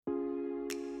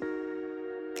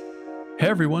Hey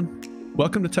everyone,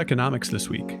 welcome to Techonomics this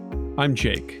week. I'm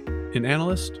Jake, an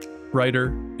analyst, writer,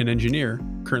 and engineer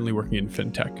currently working in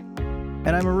fintech.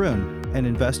 And I'm Arun, an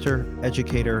investor,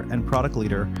 educator, and product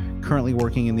leader currently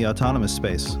working in the autonomous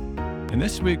space. And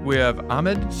this week we have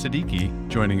Ahmed Siddiqui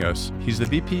joining us. He's the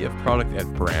VP of Product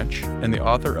at Branch and the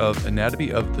author of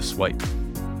Anatomy of the Swipe.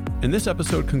 And this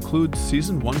episode concludes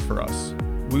season 1 for us.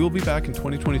 We will be back in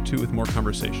 2022 with more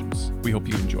conversations. We hope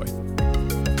you enjoy.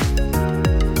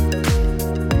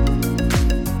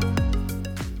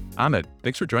 Ahmed,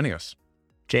 thanks for joining us.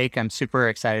 Jake, I'm super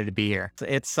excited to be here.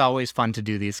 It's always fun to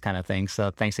do these kind of things,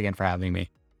 so thanks again for having me.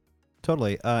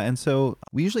 Totally. And so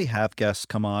we usually have guests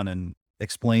come on and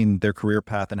explain their career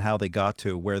path and how they got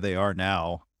to where they are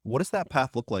now. What does that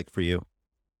path look like for you?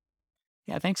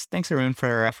 Yeah, thanks Arun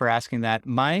for asking that.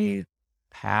 My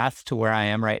path to where I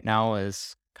am right now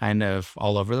is kind of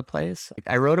all over the place.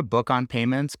 I wrote a book on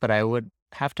payments, but I would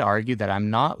have to argue that I'm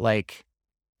not like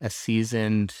a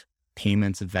seasoned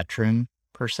payments veteran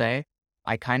per se.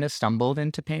 I kind of stumbled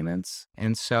into payments.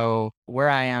 And so where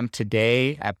I am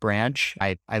today at Branch,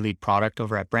 I lead product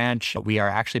over at Branch. We are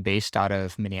actually based out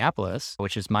of Minneapolis,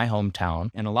 which is my hometown.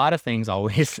 And a lot of things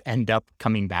always end up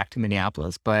coming back to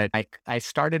Minneapolis. But I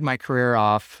started my career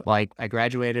off, I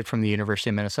graduated from the University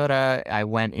of Minnesota. I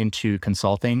went into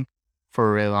consulting for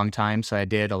a really long time. So I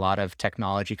did a lot of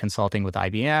technology consulting with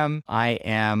IBM. I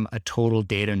am a total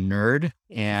data nerd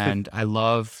and I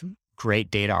love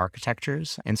great data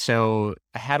architectures. And so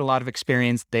I had a lot of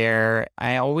experience there.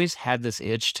 I always had this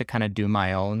itch to kind of do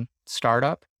my own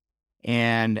startup.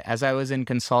 And as I was in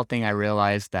consulting, I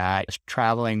realized that I was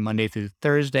traveling Monday through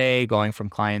Thursday, going from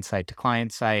client site to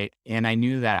client site. And I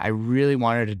knew that I really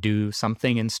wanted to do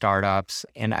something in startups.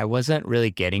 And I wasn't really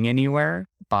getting anywhere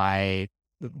by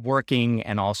working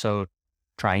and also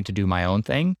trying to do my own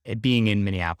thing, it being in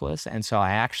Minneapolis. And so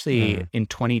I actually, in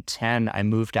 2010, I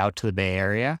moved out to the Bay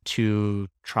Area to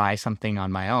try something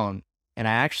on my own. And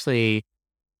I actually,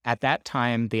 at that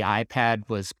time, the iPad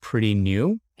was pretty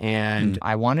new and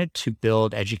I wanted to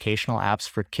build educational apps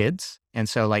for kids. And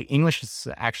so English is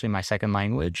actually my second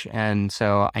language. And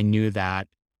so I knew that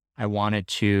I wanted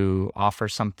to offer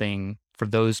something for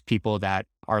those people that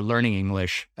are learning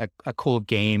English, a cool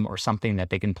game or something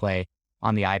that they can play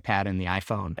on the iPad and the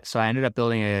iPhone. So I ended up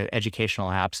building an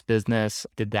educational apps business,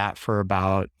 did that for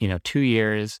about 2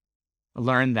 years,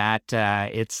 learned that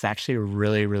it's actually a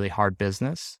really, really hard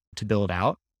business to build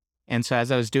out. And so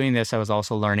as I was doing this, I was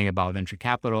also learning about venture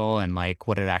capital and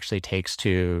what it actually takes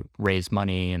to raise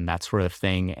money and that sort of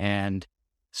thing. And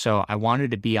so I wanted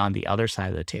to be on the other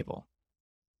side of the table.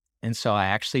 And so I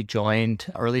actually joined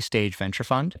early stage venture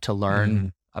fund to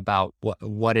learn about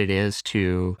what it is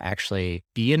to actually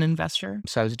be an investor.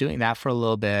 So I was doing that for a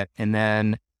little bit. And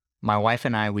then my wife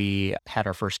and we had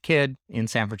our first kid in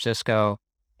San Francisco.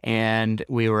 And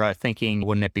we were thinking,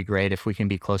 wouldn't it be great if we can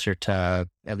be closer to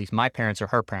at least my parents or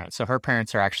her parents? So her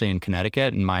parents are actually in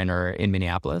Connecticut and mine are in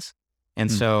Minneapolis. And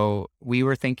so we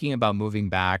were thinking about moving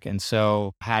back. And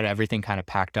so had everything kind of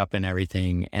packed up and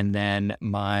everything. And then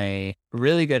my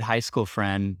really good high school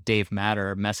friend, Dave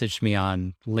Matter, messaged me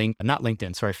on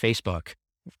Facebook,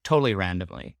 totally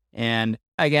randomly. And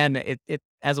again, it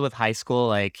as with high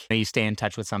school, you stay in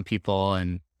touch with some people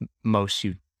and most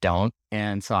you don't.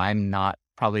 And so I'm not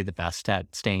probably the best at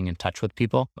staying in touch with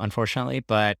people, unfortunately.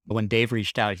 But when Dave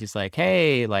reached out, he's like,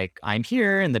 hey, I'm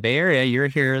here in the Bay Area. You're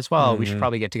here as well. We should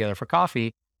probably get together for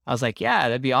coffee. I was like, yeah,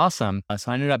 that'd be awesome. So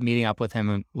I ended up meeting up with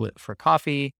him for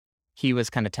coffee. He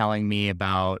was kind of telling me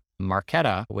about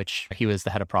Marqeta, which he was the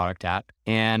head of product at.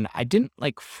 And I didn't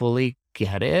fully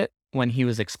get it when he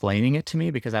was explaining it to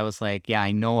me because I was like, yeah,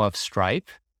 I know of Stripe.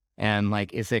 And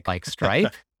is it like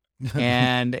Stripe?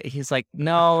 And he's like,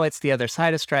 no, it's the other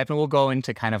side of Stripe. And we'll go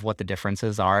into kind of what the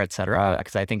differences are, et cetera.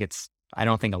 Because I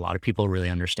don't think a lot of people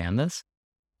really understand this.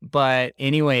 But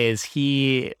anyways,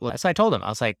 so I told him, I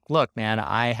was like, look, man,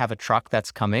 I have a truck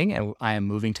that's coming and I am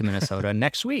moving to Minnesota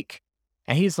next week.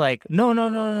 And he's like,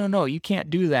 no, you can't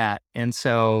do that. And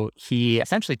so he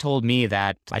essentially told me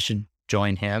that I should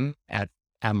join him at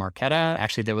Marqeta.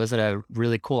 Actually, there was a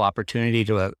really cool opportunity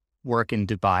to work in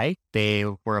Dubai. They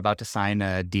were about to sign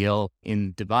a deal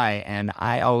in Dubai. And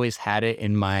I always had it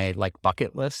in my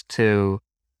bucket list to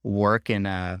work in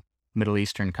a Middle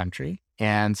Eastern country.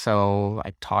 And so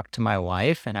I talked to my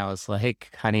wife and I was like,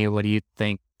 honey, what do you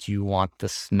think? Do you want the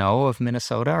snow of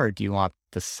Minnesota or do you want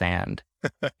the sand?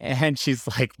 And she's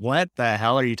like, what the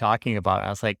hell are you talking about? And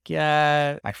I was like,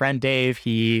 yeah, my friend Dave,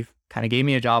 he kind of gave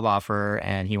me a job offer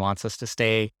and he wants us to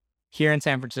stay here in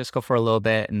San Francisco for a little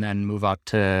bit and then move out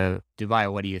to Dubai.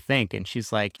 What do you think? And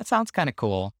she's like, that sounds kind of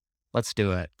cool. let's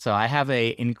do it. So I have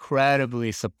a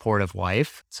incredibly supportive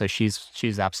wife. So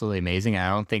she's absolutely amazing. I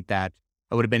don't think that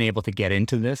I would have been able to get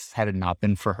into this had it not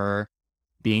been for her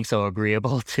being so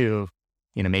agreeable to,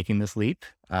 making this leap.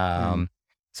 So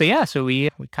yeah, so we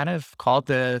kind of called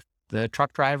the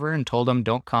truck driver and told him,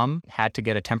 don't come. Had to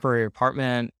get a temporary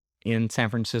apartment in San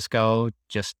Francisco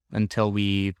just until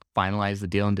we finalized the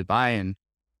deal in Dubai. And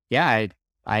yeah,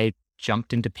 I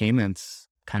jumped into payments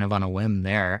kind of on a whim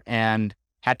there and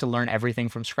had to learn everything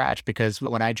from scratch, because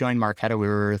when I joined Marqeta, we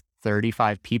were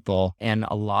 35 people, and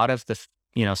a lot of the,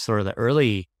 sort of the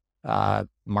early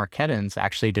Marquetans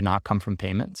actually did not come from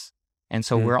payments. And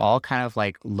so we're all kind of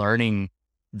like learning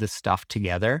the stuff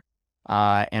together.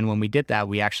 And when we did that,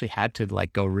 we actually had to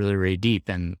like go really, really deep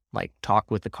and like talk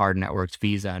with the card networks,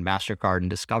 Visa and MasterCard and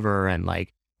Discover, and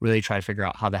like really try to figure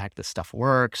out how the heck this stuff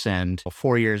works. And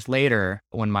 4 years later,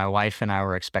 when my wife and I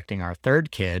were expecting our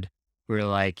third kid, we were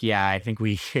like, yeah, I think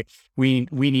we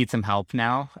need some help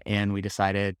now. And we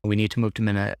decided we need to move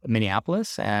to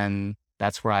Minneapolis. And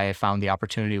that's where I found the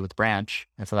opportunity with Branch.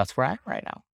 And so that's where I am right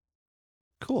now.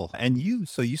 Cool. And you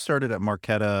started at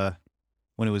Marqeta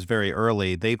when it was very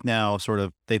early. They've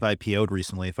IPO'd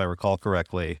recently, if I recall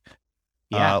correctly.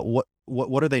 Yeah.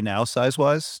 What are they now size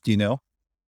wise? Do you know?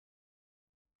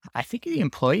 I think the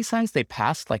employee size, they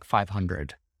passed like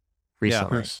 500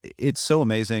 recently. Yeah, it's so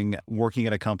amazing working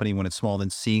at a company when it's small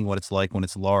and seeing what it's like when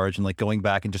it's large, and like going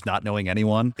back and just not knowing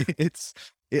anyone.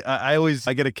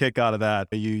 I get a kick out of that.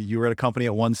 You were at a company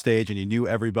at one stage and you knew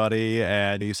everybody,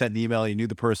 and you sent an email, you knew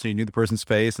the person, you knew the person's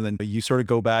face, and then you sort of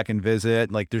go back and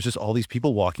visit. Like there's just all these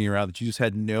people walking around that you just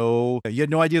had no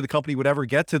idea the company would ever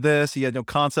get to this. You had no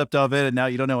concept of it, and now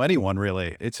you don't know anyone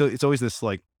really. It's always this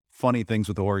like funny things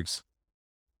with orgs.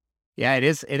 Yeah, it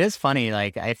is funny.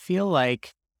 Like I feel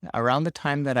like around the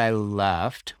time that I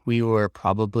left, we were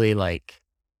probably like,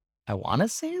 I want to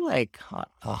say like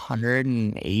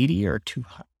 180 or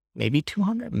 200, maybe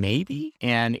 200, maybe.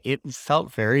 And it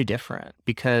felt very different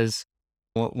because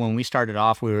when we started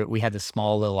off, we had this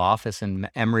small little office in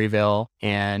Emeryville,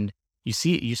 and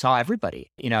you saw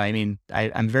everybody. I mean,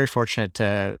 I'm very fortunate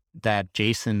that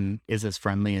Jason is as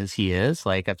friendly as he is.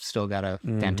 Like I've still got a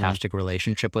fantastic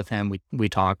relationship with him. We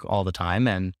talk all the time,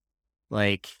 and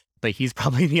like, but he's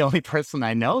probably the only person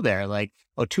I know there. Like,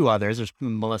 two others. There's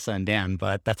Melissa and Dan,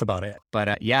 but that's about it.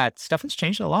 But yeah, stuff has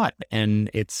changed a lot, and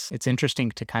it's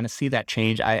interesting to kind of see that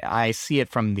change. I see it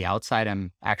from the outside.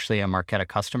 I'm actually a Marqeta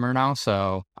customer now,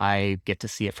 so I get to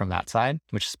see it from that side,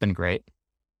 which has been great.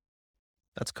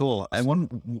 That's cool. And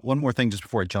one more thing, just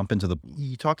before I jump into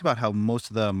you talked about how most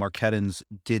of the Marquetans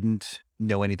didn't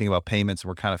know anything about payments and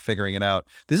were kind of figuring it out.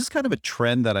 This is kind of a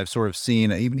trend that I've sort of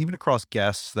seen, even across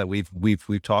guests that we've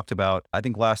talked about. I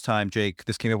think last time, Jake,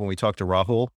 this came up when we talked to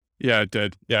Rahul. Yeah, it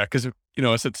did. Yeah, because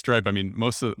us at Stripe, I mean,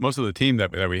 most of the team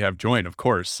that we have joined, of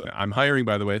course. I'm hiring,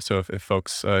 by the way, so if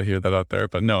folks hear that out there,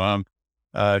 but no,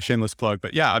 shameless plug.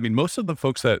 But yeah, I mean, most of the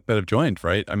folks that have joined,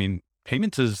 right? I mean,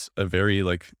 payments is a very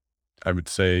I would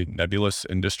say nebulous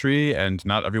industry, and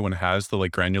not everyone has the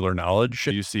granular knowledge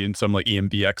you see in some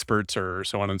EMB experts or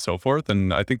so on and so forth.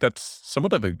 And I think that's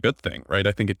somewhat of a good thing, right?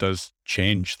 I think it does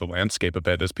change the landscape a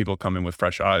bit as people come in with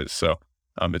fresh eyes. So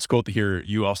it's cool to hear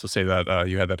you also say that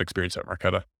you had that experience at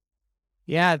Marqeta.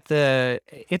 Yeah,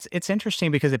 it's interesting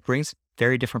because it brings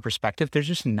very different perspective. There's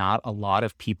just not a lot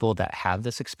of people that have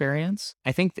this experience.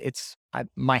 I think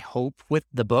my hope with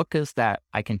the book is that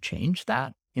I can change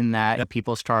that, in that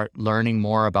people start learning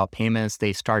more about payments,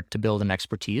 they start to build an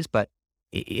expertise, but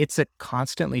it's a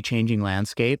constantly changing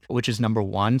landscape, which is number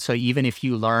one. So even if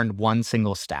you learn one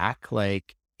single stack,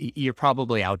 you're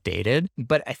probably outdated.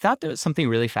 But I thought there was something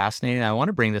really fascinating. I want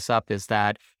to bring this up is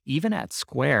that even at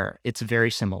Square, it's very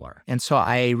similar. And so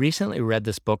I recently read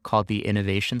this book called The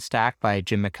Innovation Stack by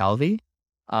Jim McKelvey.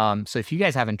 So if you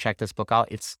guys haven't checked this book out,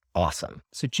 it's awesome.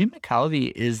 So Jim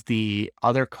McKelvey is the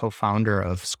other co-founder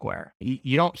of Square.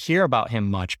 You don't hear about him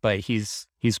much, but he's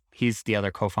the other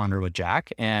co-founder with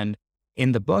Jack. And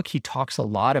in the book, he talks a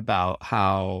lot about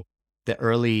how the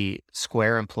early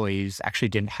Square employees actually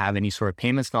didn't have any sort of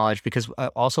payments knowledge, because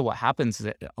also what happens is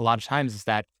that a lot of times is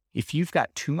that if you've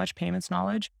got too much payments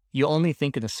knowledge, you only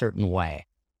think in a certain way.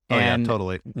 Oh, yeah,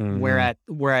 totally. Where at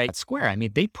Square, I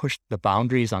mean, they pushed the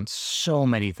boundaries on so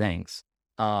many things.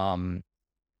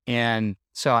 And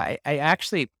so I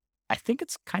think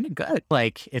it's kind of good.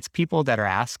 It's people that are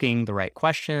asking the right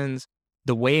questions.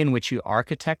 The way in which you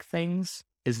architect things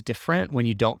is different when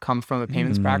you don't come from a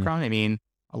payments background. I mean,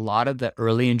 a lot of the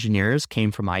early engineers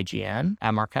came from IGN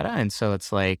at Marqeta. And so it's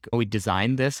we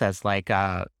designed this as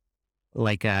a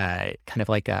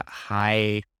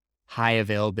high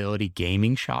availability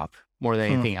gaming shop, more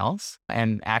than anything else,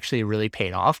 and actually really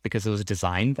paid off because it was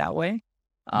designed that way.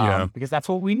 Yeah. Because that's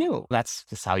what we knew. That's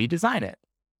just how you design it.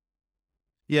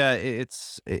 Yeah,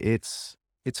 it's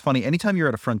funny. Anytime you're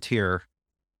at a frontier,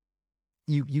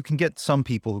 you can get some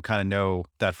people who kind of know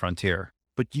that frontier,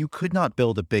 but you could not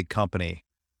build a big company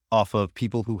off of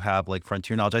people who have like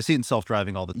frontier knowledge. I see it in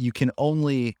self-driving all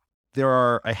the there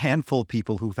are a handful of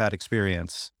people who've had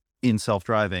experience in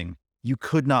self-driving. You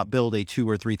could not build a 2,000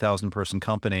 or 3,000 person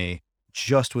company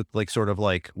just with like sort of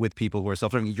like with people who are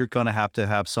self-driving. You're going to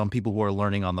have some people who are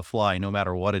learning on the fly, no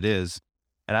matter what it is.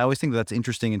 And I always think that's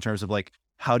interesting in terms of like,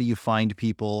 how do you find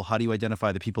people? How do you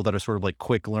identify the people that are sort of like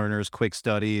quick learners, quick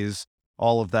studies,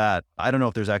 all of that? I don't know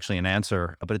if there's actually an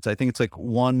answer, but I think it's like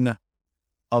one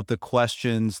of the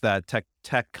questions that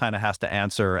tech kind of has to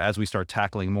answer as we start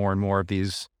tackling more and more of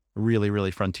these really,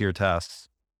 really frontier tasks.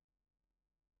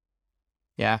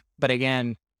 Yeah. But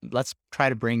again, let's try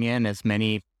to bring in as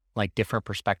many like different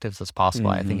perspectives as possible.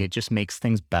 I think it just makes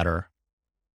things better.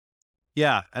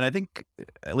 Yeah. And I think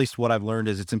at least what I've learned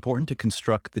is it's important to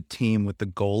construct the team with the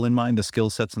goal in mind, the skill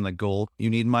sets and the goal you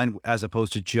need in mind, as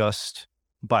opposed to just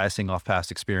biasing off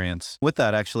past experience. With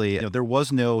that, actually, there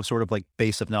was no sort of like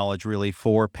base of knowledge really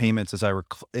for payments. If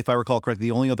I recall correctly,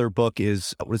 the only other book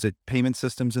is, what is it? Payment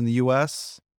Systems in the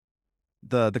US,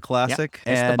 the classic.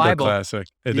 Yep. It's the And Bible. Classic.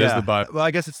 It is the Bible. Well,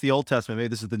 I guess it's the Old Testament. Maybe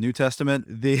this is the New Testament.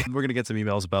 We're going to get some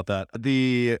emails about that.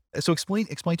 So explain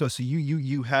to us. So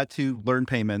you had to learn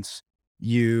payments.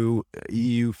 You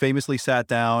famously sat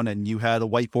down and you had a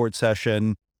whiteboard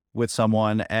session with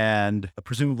someone and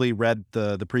presumably read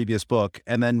the previous book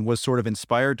and then was sort of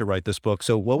inspired to write this book.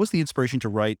 So what was the inspiration to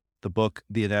write the book,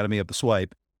 The Anatomy of the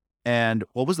Swipe? And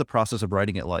what was the process of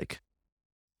writing it like?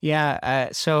 Yeah.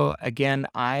 So again,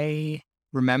 I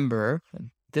remember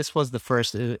this was the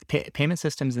first, Payment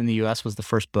Systems in the US was the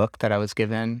first book that I was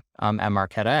given at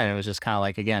Marqeta. And it was just kind of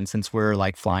like, again, since we're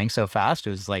like flying so fast, it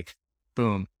was like,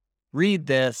 boom, read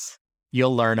this,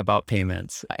 you'll learn about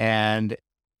payments. And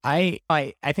I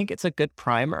think it's a good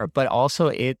primer, but also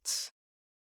it's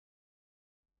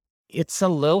a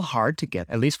little hard to get,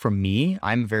 at least for me.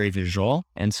 I'm very visual.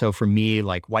 And so for me,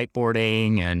 like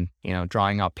whiteboarding and,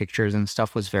 drawing out pictures and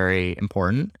stuff was very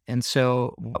important. And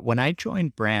so when I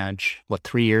joined Branch,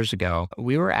 3 years ago,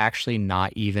 we were actually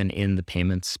not even in the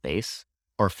payment space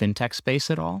or fintech space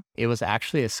at all. It was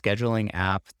actually a scheduling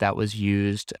app that was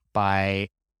used by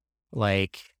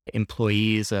like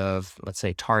employees of, let's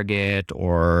say, Target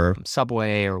or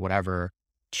Subway or whatever,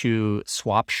 to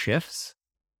swap shifts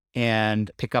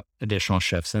and pick up additional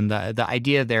shifts. And the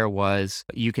idea there was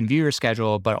you can view your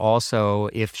schedule, but also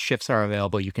if shifts are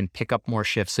available, you can pick up more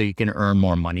shifts so you can earn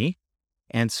more money.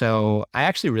 And so I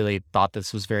actually really thought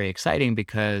this was very exciting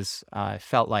because I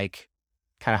felt like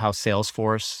kind of how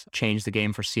Salesforce changed the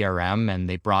game for CRM and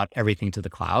they brought everything to the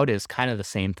cloud is kind of the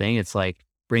same thing. It's like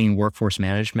bringing workforce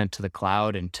management to the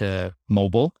cloud and to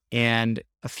mobile. And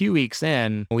a few weeks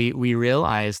in, we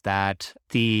realized that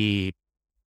the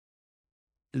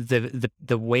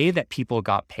way that people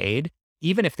got paid,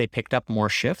 even if they picked up more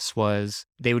shifts, was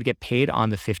they would get paid on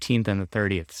the 15th and the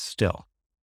 30th still.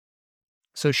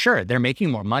 So sure, they're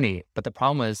making more money, but the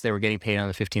problem was they were getting paid on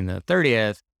the 15th and the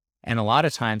 30th. And a lot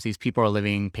of times these people are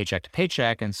living paycheck to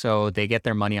paycheck. And so they get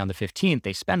their money on the 15th,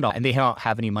 they spend all, and they don't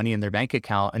have any money in their bank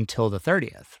account until the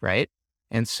 30th, right?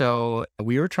 And so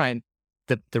we were trying,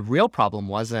 the real problem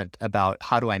wasn't about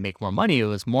how do I make more money? It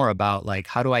was more about like,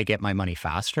 how do I get my money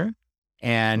faster?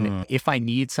 And if I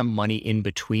need some money in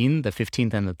between the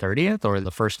 15th and the 30th or the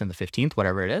 1st and the 15th,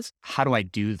 whatever it is, how do I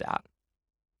do that?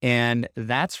 And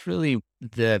that's really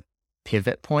the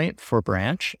pivot point for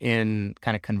Branch in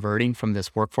kind of converting from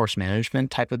this workforce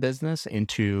management type of business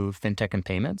into fintech and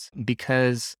payments,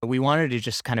 because we wanted to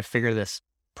just kind of figure this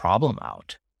problem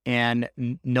out. And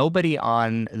nobody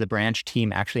on the Branch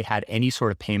team actually had any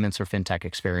sort of payments or fintech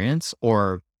experience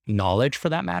or knowledge for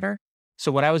that matter.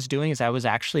 So what I was doing is I was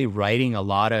actually writing a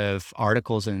lot of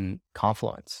articles in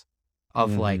Confluence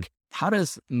of like, how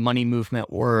does money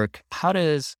movement work? How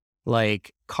does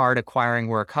like card acquiring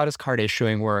work? How does card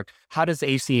issuing work? How does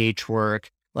ACH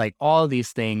work? Like all of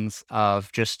these things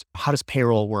of just how does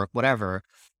payroll work, whatever.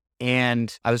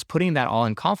 And I was putting that all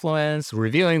in Confluence,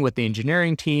 reviewing with the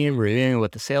engineering team, reviewing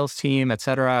with the sales team, et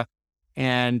cetera.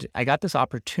 And I got this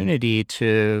opportunity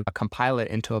to compile it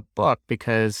into a book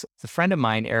because a friend of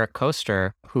mine, Eric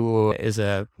Koester, who is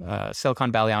a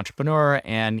Silicon Valley entrepreneur,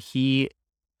 and him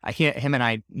and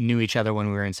I knew each other when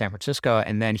we were in San Francisco.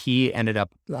 And then he ended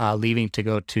up leaving to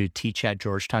go to teach at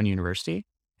Georgetown University.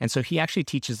 And so he actually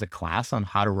teaches a class on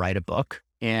how to write a book.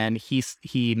 And he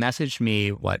messaged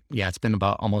me, it's been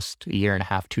about almost a year and a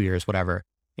half, 2 years, whatever.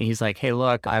 And he's like, hey,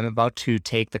 look, I'm about to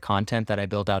take the content that I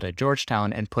built out at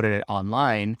Georgetown and put it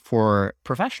online for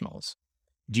professionals.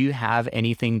 Do you have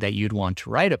anything that you'd want to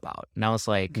write about? And I was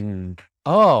like,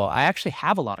 oh, I actually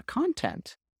have a lot of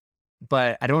content,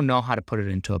 but I don't know how to put it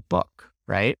into a book,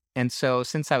 right? And so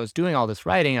since I was doing all this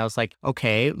writing, I was like,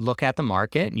 okay, look at the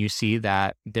market and you see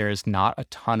that there's not a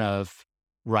ton of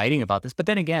writing about this. But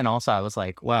then again, also I was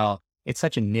like, well, it's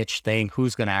such a niche thing.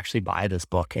 Who's going to actually buy this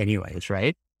book anyways,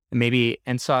 right?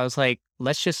 And so I was like,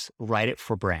 let's just write it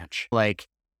for Branch. Like,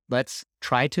 let's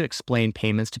try to explain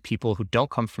payments to people who don't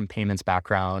come from payments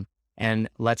background, and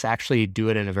let's actually do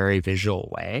it in a very visual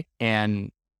way.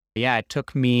 And yeah, it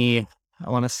took me, I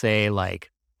want to say like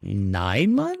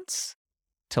 9 months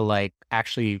to like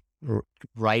actually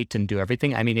write and do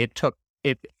everything. I mean,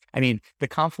 the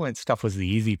Confluent stuff was the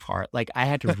easy part. Like I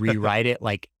had to rewrite it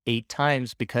like 8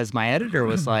 times because my editor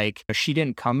was like, she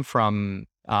didn't come from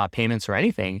payments or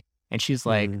anything. And she's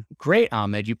like, great,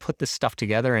 Ahmed, you put this stuff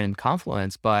together in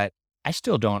Confluence, but I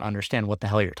still don't understand what the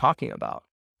hell you're talking about.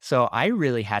 So I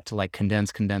really had to like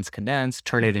condense,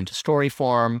 turn it into story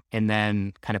form, and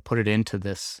then kind of put it into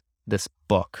this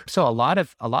book. So a lot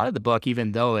of the book,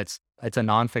 even though it's a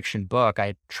nonfiction book,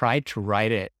 I tried to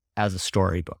write it as a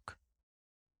storybook.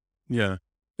 Yeah.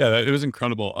 Yeah, it was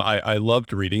incredible. I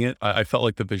loved reading it. I felt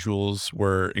like the visuals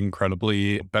were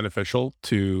incredibly beneficial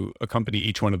to accompany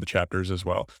each one of the chapters as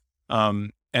well.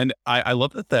 And I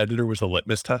love that the editor was a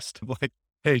litmus test. Like,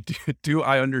 hey, do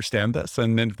I understand this?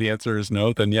 And then if the answer is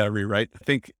no, then yeah, rewrite. I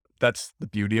think that's the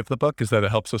beauty of the book, is that it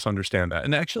helps us understand that.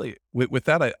 And actually, with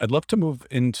that, I'd love to move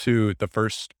into the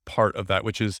first part of that,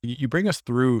 which is you bring us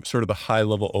through sort of the high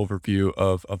level overview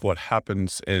of what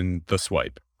happens in the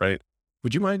swipe, right?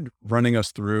 Would you mind running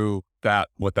us through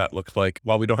what that looks like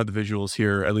while we don't have the visuals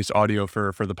here, at least audio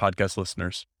for the podcast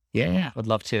listeners? Yeah, would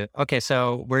love to. Okay,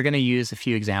 so we're going to use a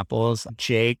few examples.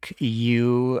 Jake,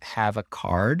 you have a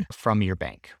card from your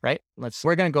bank, right?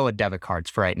 We're going to go with debit cards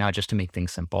for right now, just to make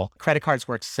things simple. Credit cards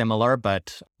work similar,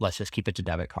 but let's just keep it to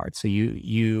debit cards. So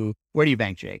where do you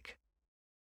bank, Jake?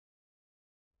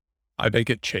 I bank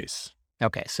at Chase.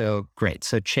 Okay, so great.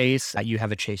 So Chase, you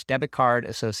have a Chase debit card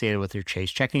associated with your Chase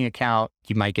checking account.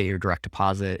 You might get your direct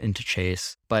deposit into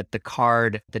Chase, but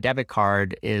the debit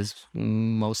card is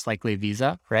most likely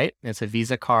Visa, right? It's a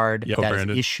Visa card that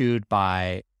is issued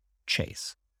by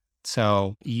Chase.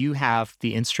 So you have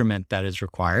the instrument that is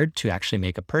required to actually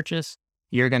make a purchase.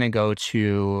 You're going to go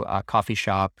to a coffee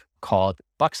shop called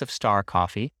Bucks of Star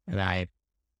Coffee. And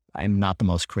I'm not the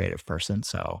most creative person,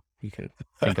 so you could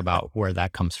think about where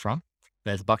that comes from.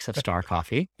 There's Bucks of Star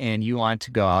Coffee, and you want to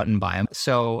go out and buy them.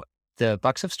 So the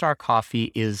Bucks of Star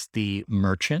Coffee is the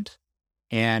merchant,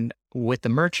 and with the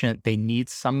merchant, they need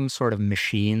some sort of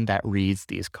machine that reads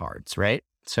these cards, right?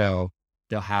 So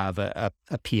they'll have a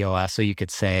POS, so you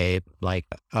could say like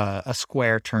a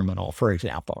Square terminal, for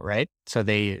example, right? So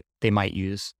they might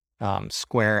use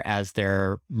Square as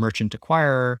their merchant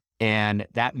acquirer, and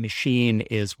that machine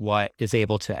is what is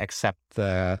able to accept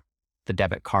the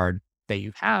debit card that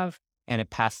you have, and it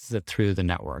passes it through the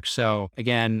network. So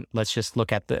again, let's just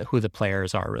look at who the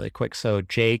players are really quick. So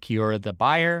Jake, you're the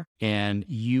buyer, and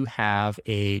you have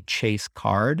a Chase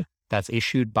card that's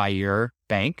issued by your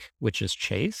bank, which is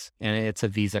Chase, and it's a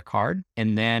Visa card.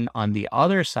 And then on the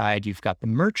other side, you've got the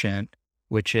merchant,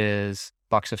 which is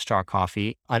Bucks of Star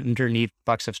Coffee. Underneath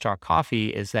Bucks of Star Coffee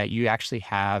is that you actually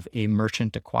have a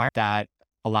merchant acquirer that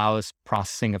allows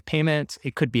processing of payments.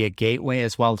 It could be a gateway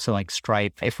as well. So like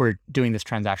Stripe, if we're doing this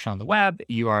transaction on the web,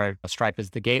 Stripe is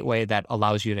the gateway that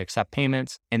allows you to accept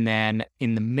payments. And then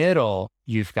in the middle,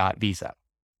 you've got Visa.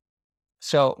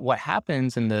 So what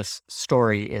happens in this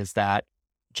story is that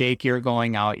Jake, you're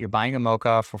going out, you're buying a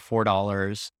mocha for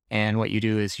 $4. And what you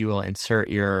do is you will insert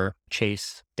your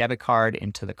Chase debit card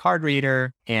into the card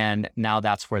reader. And now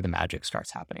that's where the magic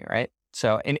starts happening, right?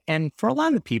 So, and for a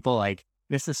lot of people, like,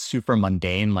 this is super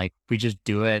mundane. Like we just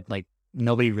do it. Like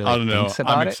nobody really thinks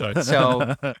about it.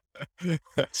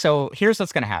 So here's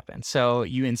what's going to happen. So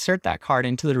you insert that card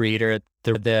into the reader.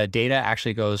 The data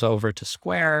actually goes over to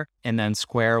Square, and then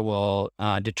Square will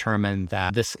determine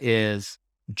that this is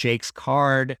Jake's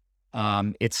card.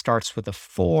 It starts with a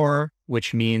 4,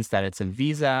 which means that it's a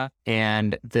Visa,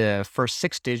 and the first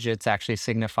 6 digits actually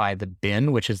signify the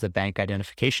BIN, which is the bank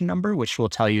identification number, which will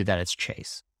tell you that it's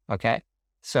Chase. Okay.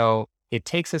 So it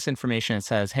takes this information and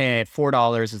says, hey,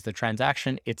 $4 is the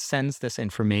transaction. It sends this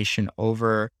information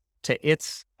over to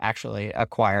its actually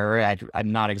acquirer. I'm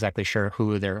not exactly sure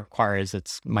who their acquirer is.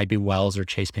 It might be Wells or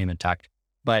Chase Payment Tech.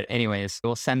 But anyways,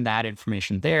 we'll send that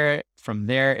information there. From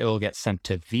there, it will get sent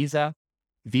to Visa.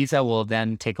 Visa will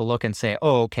then take a look and say,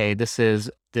 oh, okay, this is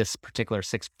this particular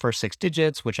first six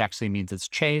digits, which actually means it's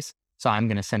Chase. So I'm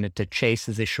going to send it to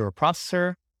Chase's issuer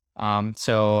processor.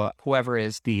 So whoever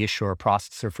is the issuer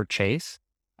processor for Chase,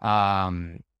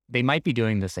 they might be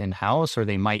doing this in-house, or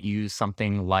they might use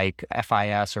something like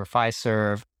FIS or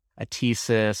Fiserv,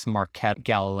 Atesis, Marquette,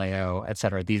 Galileo, et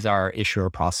cetera. These are issuer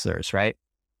processors, right?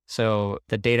 So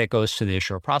the data goes to the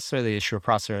issuer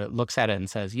processor looks at it and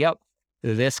says, yep,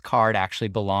 this card actually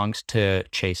belongs to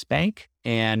Chase Bank.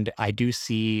 And I do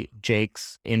see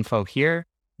Jake's info here.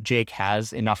 Jake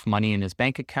has enough money in his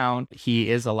bank account.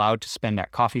 He is allowed to spend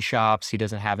at coffee shops. He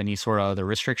doesn't have any sort of other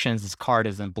restrictions. His card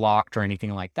isn't blocked or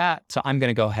anything like that. So I'm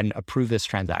going to go ahead and approve this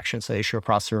transaction. So the issuer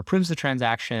processor approves the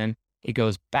transaction. It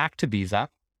goes back to Visa.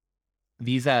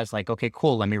 Visa is like, okay,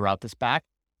 cool, let me route this back.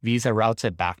 Visa routes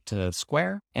it back to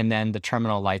Square. And then the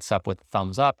terminal lights up with a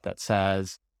thumbs up that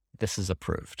says, this is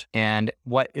approved. And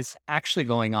what is actually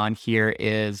going on here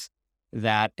is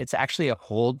that it's actually a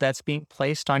hold that's being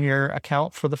placed on your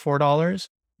account for the $4,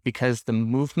 because the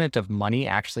movement of money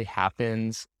actually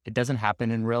happens. It doesn't happen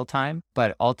in real time,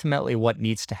 but ultimately what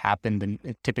needs to happen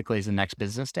typically is the next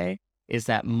business day, is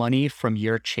that money from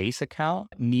your Chase account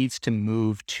needs to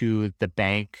move to the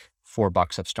bank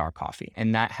 $4 of Star Coffee.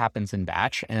 And that happens in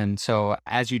batch. And so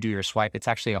as you do your swipe, it's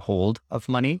actually a hold of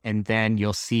money. And then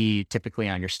you'll see typically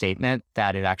on your statement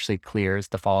that it actually clears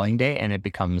the following day and it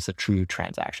becomes a true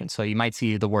transaction. So you might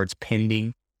see the words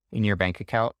pending in your bank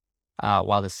account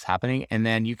while this is happening. And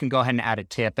then you can go ahead and add a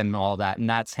tip and all that. And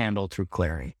that's handled through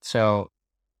clearing. So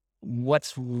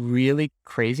what's really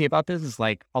crazy about this is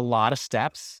like a lot of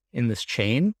steps in this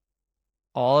chain.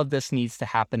 All of this needs to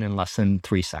happen in less than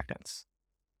 3 seconds,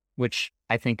 which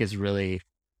I think is really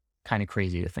kind of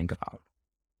crazy to think about.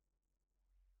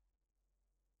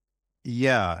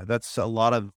 Yeah, that's a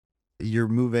lot of, you're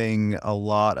moving a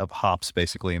lot of hops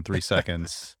basically in 3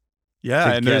 seconds.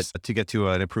 Yeah, to get to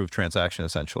an approved transaction,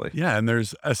 essentially. Yeah, and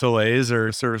there's SLAs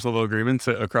or service level agreements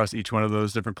across each one of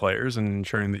those different players, and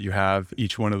ensuring that you have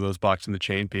each one of those blocks in the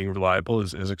chain being reliable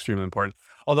is extremely important.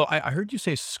 Although I heard you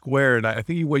say Square, and I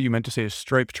think what you meant to say is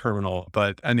Stripe Terminal.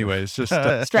 But anyways, just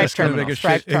Stripe Terminal.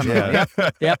 Stripe Terminal.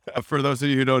 Yep. For those of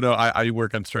you who don't know, I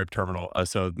work on Stripe Terminal.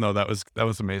 So no, that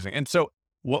was amazing. And so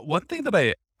one thing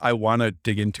that I want to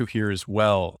dig into here as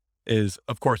well is,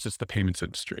 of course, it's the payments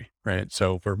industry, right?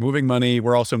 So we're moving money,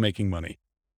 we're also making money.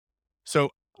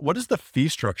 So what does the fee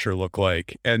structure look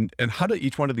like? And how do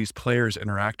each one of these players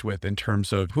interact with in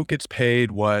terms of who gets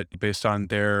paid what based on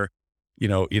their,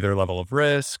 either level of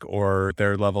risk or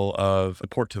their level of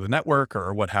support to the network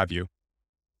or what have you?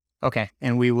 Okay.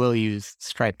 And we will use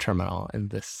Stripe Terminal in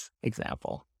this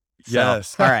example.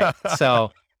 Yes. All right.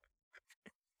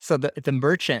 So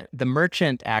the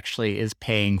merchant actually is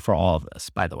paying for all of this,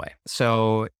 by the way.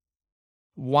 So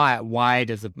why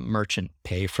does the merchant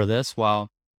pay for this? Well,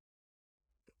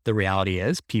 the reality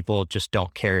is people just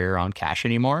don't carry around cash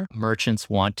anymore. Merchants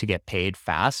want to get paid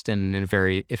fast and in a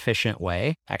very efficient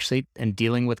way. Actually, in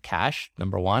dealing with cash,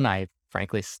 number one, I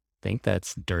frankly think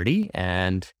that's dirty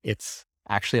and it's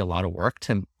actually a lot of work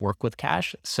to work with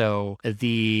cash. So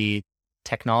the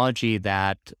technology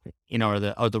that, or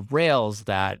the rails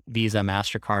that Visa,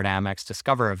 MasterCard, Amex,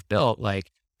 Discover have built, like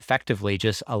effectively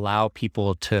just allow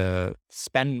people to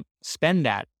spend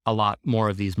at a lot more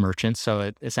of these merchants.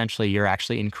 So essentially you're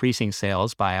actually increasing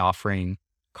sales by offering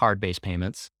card-based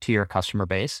payments to your customer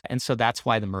base. And so that's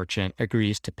why the merchant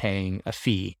agrees to paying a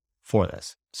fee for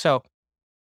this. So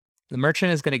the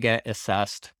merchant is going to get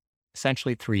assessed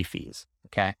essentially 3 fees.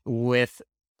 Okay. With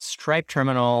Stripe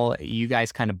Terminal, you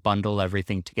guys kind of bundle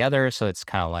everything together. So it's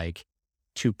kind of like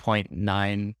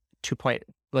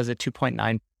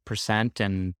 2.9%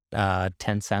 and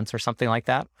 10 cents or something like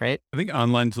that, right? I think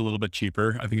online's a little bit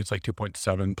cheaper. I think it's like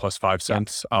 2.7 plus 5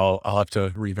 cents. Yeah. I'll have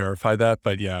to re-verify that,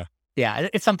 but yeah. Yeah,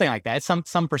 it's something like that. It's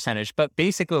some percentage, but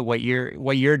basically what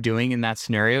you're doing in that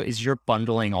scenario is you're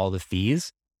bundling all the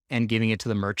fees and giving it to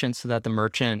the merchant so that the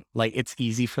merchant, like, it's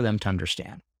easy for them to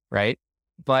understand, right?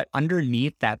 But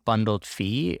underneath that bundled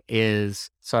fee is,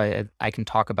 so I can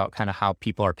talk about kind of how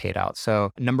people are paid out.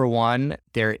 So number one,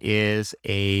 there is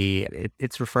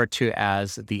it's referred to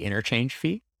as the interchange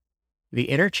fee. The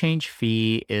interchange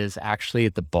fee is actually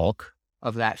the bulk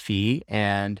of that fee.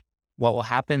 And what will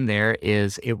happen there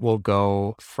is it will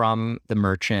go from the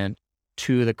merchant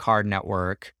to the card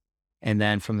network. And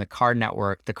then from the card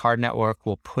network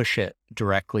will push it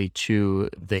directly to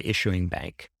the issuing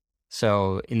bank.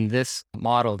 So in this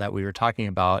model that we were talking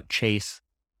about, Chase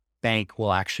Bank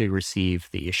will actually receive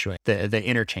the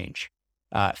interchange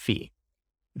fee.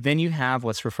 Then you have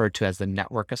what's referred to as the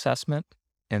network assessment.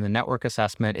 And the network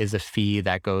assessment is a fee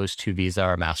that goes to Visa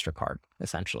or MasterCard,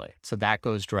 essentially. So that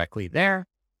goes directly there.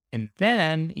 And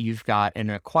then you've got an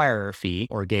acquirer fee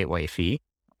or gateway fee.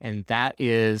 And that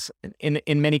is,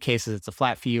 in many cases, it's a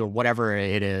flat fee or whatever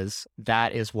it is.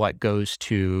 That is what goes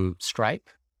to Stripe,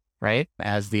 right?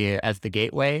 As the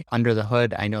gateway. Under the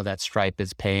hood, I know that Stripe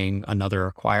is paying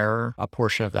another acquirer a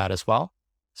portion of that as well.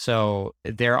 So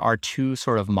there are two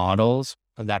sort of models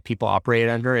that people operate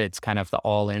under. It's kind of the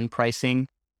all-in pricing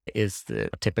is the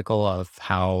typical of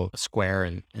how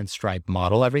Square and Stripe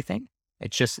model everything. It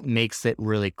just makes it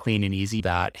really clean and easy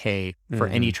that, hey, for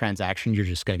any transaction, you're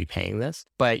just going to be paying this.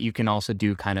 But you can also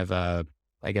do kind of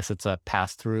I guess it's a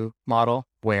pass-through model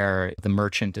where the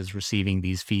merchant is receiving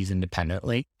these fees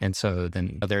independently. And so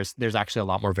then there's actually a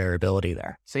lot more variability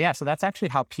there. So yeah, so that's actually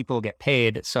how people get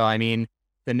paid. So I mean,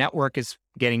 the network is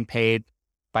getting paid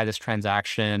by this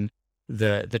transaction.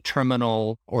 The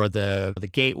terminal or the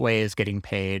gateway is getting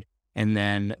paid. And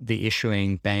then the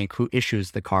issuing bank who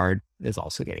issues the card is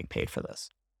also getting paid for this.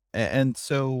 And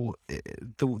so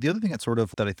the other thing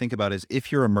that I think about is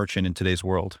if you're a merchant in today's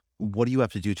world, what do you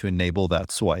have to do to enable that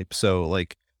swipe? So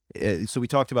so we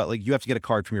talked about you have to get a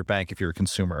card from your bank if you're a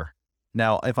consumer.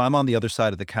 Now, if I'm on the other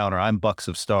side of the counter, I'm Bucks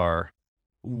of Star.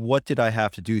 What did I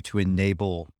have to do to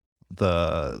enable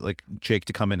Jake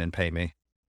to come in and pay me?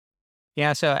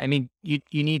 Yeah. So, I mean, you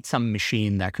need some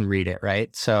machine that can read it,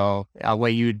 right? So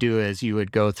what you would do is you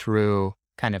would go through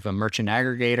kind of a merchant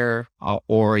aggregator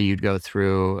or you'd go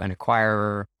through an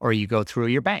acquirer or you go through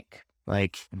your bank.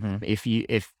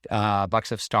 If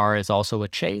Bucks of Star is also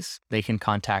with Chase, they can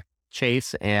contact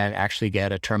Chase and actually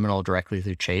get a terminal directly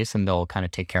through Chase and they'll kind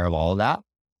of take care of all of that.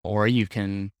 Or you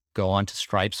can go onto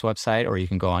Stripe's website or you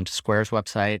can go onto Square's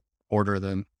website,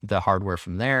 order the hardware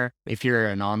from there. If you're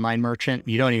an online merchant,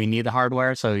 you don't even need the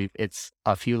hardware. So it's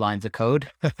a few lines of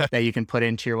code that you can put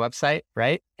into your website,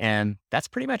 right? And that's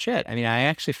pretty much it. I mean, I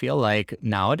actually feel like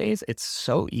nowadays it's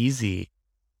so easy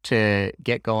to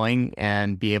get going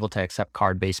and be able to accept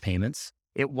card-based payments.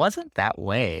 It wasn't that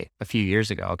way a few years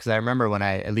ago because I remember when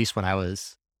I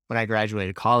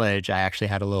graduated college, I actually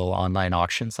had a little online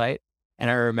auction site. And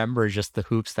I remember just the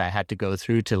hoops that I had to go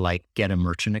through to get a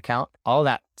merchant account. All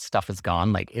that stuff is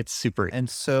gone. It's super. And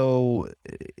so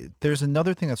there's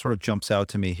another thing that sort of jumps out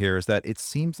to me here is that it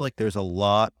seems like there's a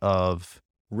lot of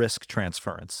risk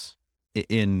transference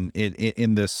in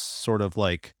this sort of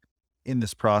in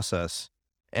this process.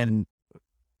 And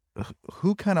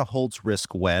who kind of holds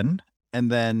risk when? And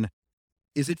then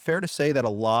is it fair to say that a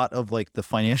lot of the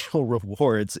financial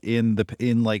rewards in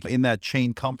that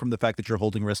chain come from the fact that you're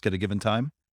holding risk at a given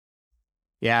time?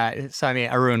 Yeah. So, I mean,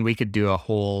 Arun, we could do a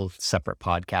whole separate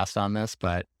podcast on this,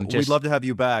 but we'd love to have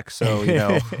you back. So,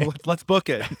 let's book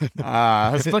it.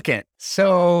 Let's book it.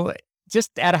 So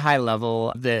just at a high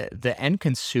level, the end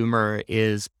consumer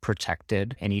is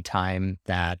protected anytime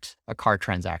that a card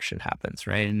transaction happens,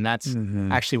 right? And that's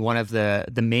actually one of the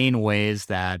main ways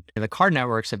that the card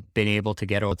networks have been able to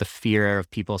get over the fear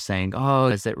of people saying, oh,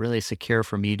 is it really secure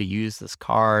for me to use this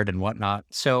card and whatnot?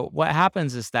 So what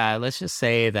happens is that, let's just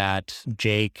say that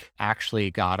Jake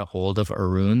actually got a hold of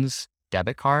Arun's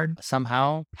debit card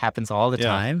somehow. Happens all the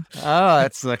time. Oh,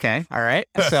 that's okay. All right.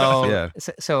 So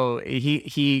so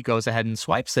he goes ahead and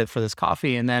swipes it for this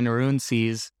coffee, and then Arun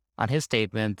sees on his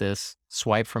statement this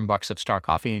swipe from Bucks of Star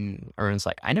Coffee, and Arun's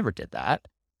like, I never did that.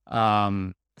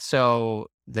 So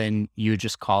then you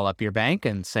just call up your bank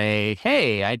and say,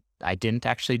 hey, I didn't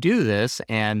actually do this,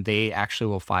 and they actually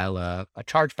will file a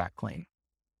chargeback claim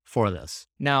for this.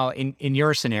 Now, in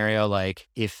your scenario,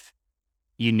 if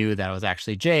you knew that it was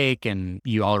actually Jake and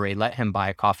you already let him buy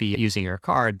a coffee using your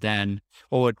card, then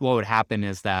what would happen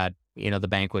is that, the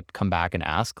bank would come back and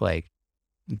ask,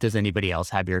 does anybody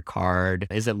else have your card?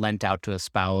 Is it lent out to a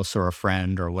spouse or a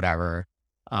friend or whatever?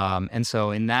 And so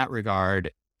in that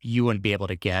regard, you wouldn't be able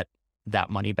to get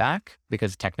that money back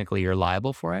because technically you're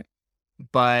liable for it.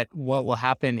 But what will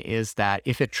happen is that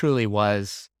if it truly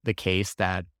was the case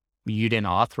that you didn't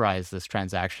authorize this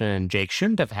transaction and Jake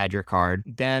shouldn't have had your card,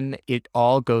 then it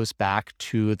all goes back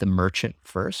to the merchant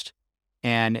first.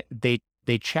 And they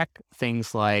check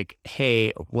things like,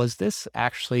 hey, was this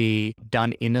actually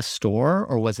done in a store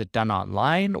or was it done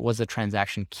online? Was the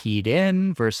transaction keyed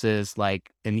in versus an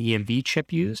EMV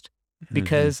chip used?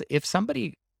 Because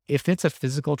if it's a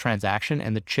physical transaction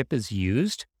and the chip is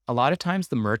used, a lot of times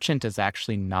the merchant is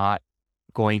actually not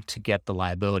going to get the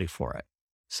liability for it.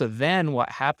 So then what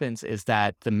happens is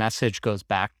that the message goes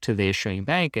back to the issuing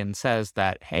bank and says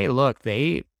that, hey, look,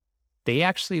 they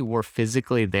actually were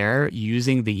physically there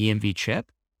using the EMV chip,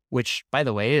 which, by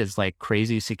the way, is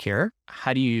crazy secure.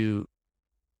 How do you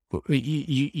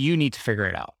need to figure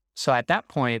it out. So at that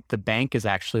point, the bank is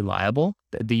actually liable.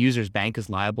 The user's bank is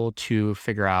liable to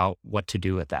figure out what to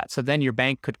do with that. So then your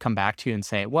bank could come back to you and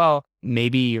say, well,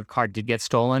 maybe your card did get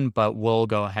stolen, but we'll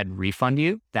go ahead and refund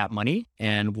you that money.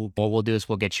 And what we'll do is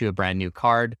we'll get you a brand new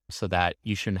card so that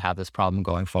you shouldn't have this problem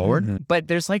going forward. But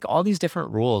there's like all these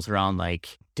different rules around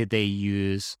like,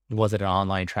 was it an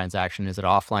online transaction? Is it an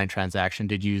offline transaction?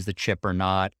 Did you use the chip or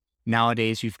not?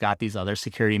 Nowadays, you've got these other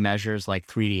security measures like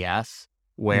 3DS,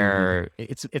 where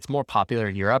it's more popular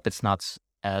in Europe. It's not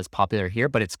as popular here,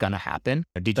 but it's going to happen.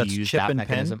 Did That's you use chip that and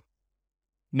mechanism? PIN?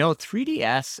 No,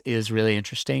 3DS is really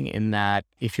interesting in that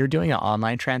if you're doing an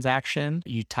online transaction,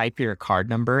 you type your card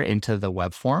number into the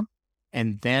web form,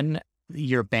 and then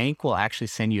your bank will actually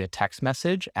send you a text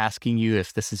message asking you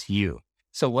if this is you.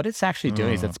 So what it's actually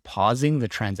doing is it's pausing the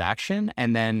transaction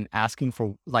and then asking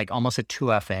for like almost a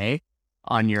 2FA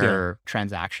on your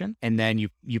transaction. And then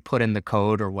you put in the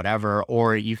code or whatever,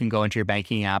 or you can go into your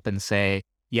banking app and say,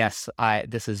 yes,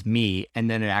 this is me. And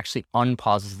then it actually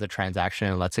unpauses the transaction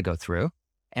and lets it go through.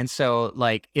 And so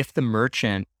like if the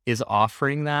merchant is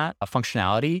offering that a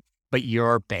functionality, but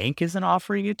your bank isn't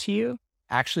offering it to you,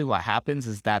 actually what happens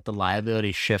is that the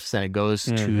liability shifts and it goes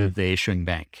to the issuing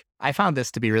bank. I found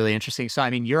this to be really interesting. So I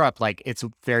mean, Europe, like it's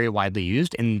very widely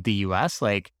used. In the US,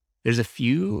 like there's a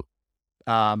few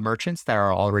merchants that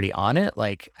are already on it.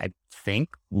 Like I think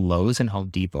Lowe's and Home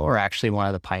Depot are actually one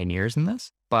of the pioneers in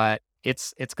this, but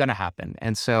it's going to happen.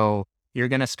 And so you're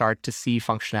going to start to see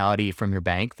functionality from your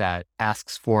bank that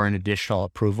asks for an additional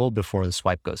approval before the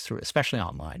swipe goes through, especially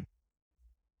online.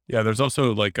 Yeah, there's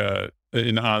also like not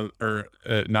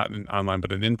an online,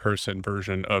 but an in-person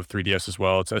version of 3DS as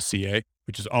well. It's SCA,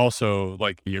 which is also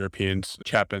like Europeans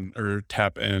tap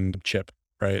and chip,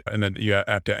 right? And then you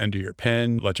have to enter your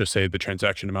PIN. Let's just say the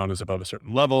transaction amount is above a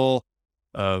certain level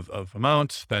of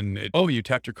amount. Then you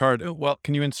tapped your card. Oh, well,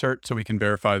 can you insert so we can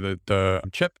verify the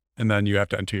chip? And then you have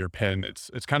to enter your PIN.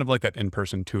 It's kind of like that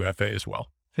in-person 2FA as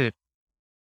well.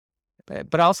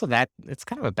 But also that it's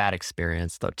kind of a bad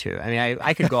experience though too. I mean,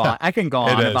 I could go on. I can go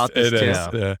on about this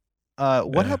too.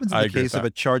 What happens in the case of a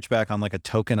chargeback on like a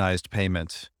tokenized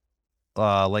payment,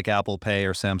 like Apple Pay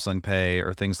or Samsung Pay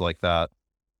or things like that?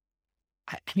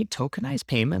 I mean, tokenized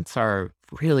payments are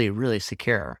really, really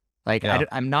secure. Like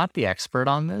I'm not the expert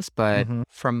on this, but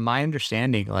from my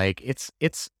understanding, like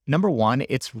it's number one,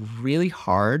 it's really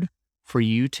hard for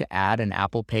you to add an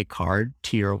Apple Pay card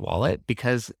to your wallet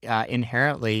because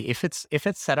inherently, if it's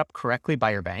set up correctly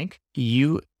by your bank,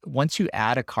 once you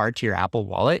add a card to your Apple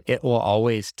Wallet, it will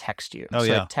always text you.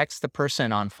 It texts the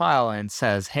person on file and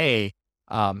says, "Hey,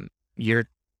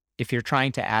 if you're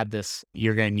trying to add this,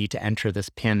 you're going to need to enter this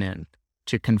PIN in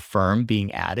to confirm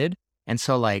being added." And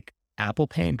so, like Apple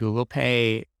Pay and Google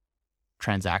Pay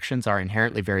transactions are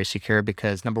inherently very secure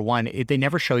because number one, they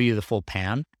never show you the full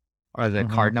PAN or the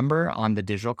card number on the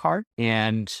digital card.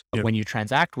 And when you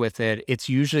transact with it, it's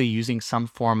usually using some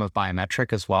form of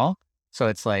biometric as well. So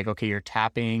it's like, okay, you're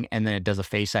tapping and then it does a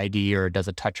Face ID or it does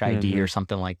a Touch ID or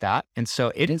something like that. And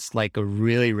so it is like a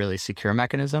really, really secure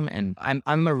mechanism. And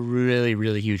I'm a really,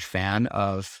 really huge fan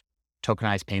of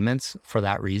tokenized payments for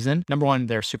that reason. Number one,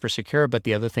 they're super secure. But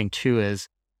the other thing too is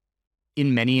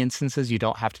in many instances, you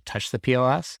don't have to touch the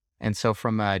POS. And so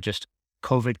from a just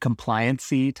COVID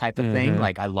compliancy type of thing,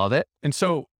 like I love it. And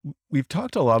so we've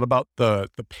talked a lot about the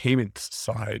payments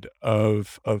side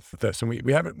of this, and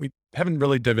we haven't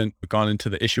really gone into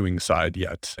the issuing side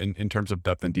yet in terms of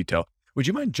depth and detail. Would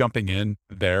you mind jumping in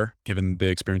there, given the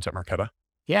experience at Marqeta?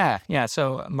 Yeah.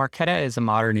 So Marqeta is a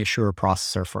modern issuer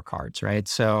processor for cards, right?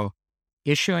 So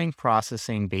issuing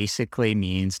processing basically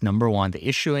means, number one, the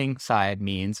issuing side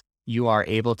means you are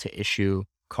able to issue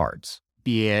cards,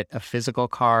 be it a physical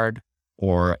card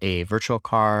or a virtual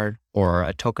card or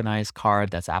a tokenized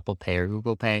card that's Apple Pay or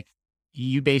Google Pay.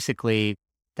 You basically,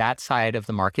 that side of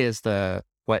the market is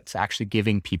what's actually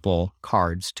giving people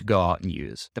cards to go out and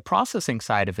use. The processing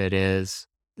side of it is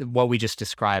what we just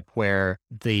described, where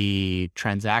the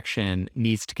transaction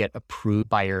needs to get approved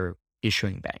by your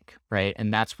issuing bank, right?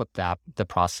 And that's what the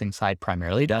processing side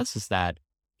primarily does, is that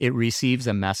it receives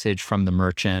a message from the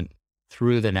merchant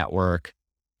through the network,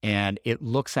 and it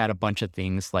looks at a bunch of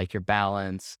things like your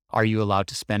balance. Are you allowed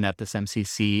to spend at this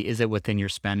MCC? Is it within your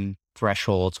spend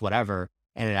thresholds, whatever?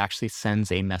 And it actually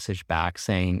sends a message back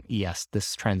saying, yes,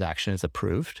 this transaction is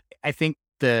approved. I think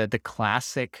the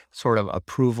classic sort of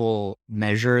approval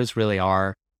measures really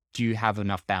are, do you have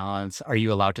enough balance? Are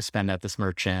you allowed to spend at this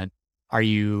merchant? Are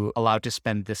you allowed to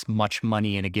spend this much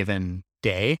money in a given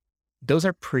day? Those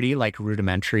are pretty like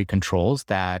rudimentary controls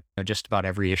that just about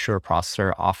every issuer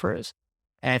processor offers.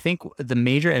 And I think the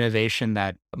major innovation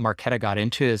that Marqeta got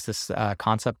into is this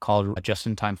concept called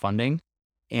just-in-time funding.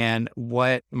 And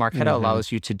what Marqeta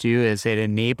allows you to do is it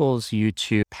enables you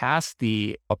to pass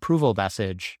the approval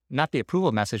message, not the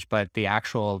approval message, but the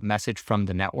actual message from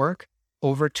the network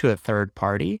over to a third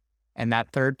party. And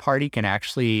that third party can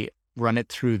actually run it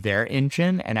through their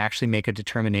engine and actually make a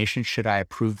determination, should I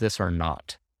approve this or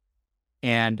not?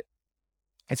 And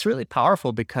it's really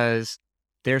powerful because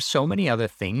there's so many other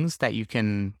things that you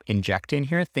can inject in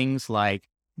here, things like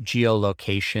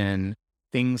geolocation,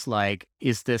 things like,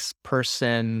 is this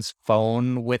person's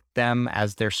phone with them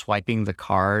as they're swiping the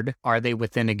card? Are they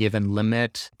within a given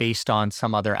limit based on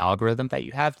some other algorithm that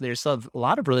you have? There's a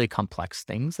lot of really complex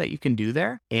things that you can do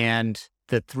there. And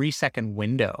the 3-second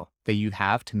window that you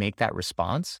have to make that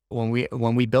response, when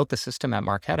we built the system at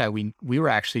Marqeta, we were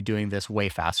actually doing this way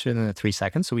faster than the 3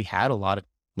 seconds. So we had a lot of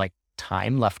like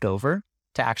time left over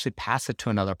to actually pass it to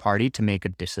another party to make a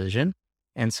decision.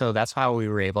 And so that's how we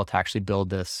were able to actually build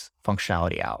this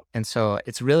functionality out. And so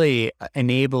it's really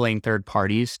enabling third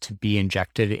parties to be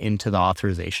injected into the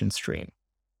authorization stream.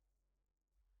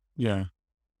 Yeah,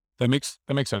 that makes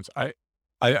sense.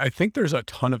 I think there's a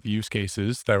ton of use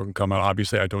cases that can come out.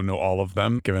 Obviously, I don't know all of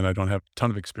them, given I don't have a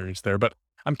ton of experience there. But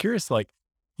I'm curious, like,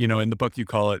 in the book you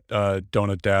call it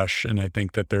Donut Dash, and I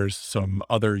think that there's some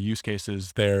other use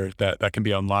cases there that can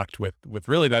be unlocked with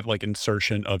really that like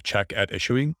insertion of check at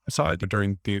issuing side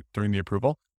during the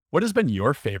approval. What has been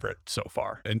your favorite so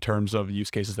far in terms of use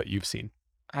cases that you've seen?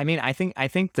 I mean, I think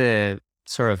the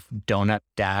sort of Donut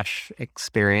Dash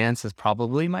experience is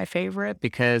probably my favorite,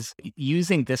 because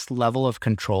using this level of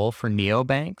control for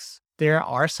neobanks, there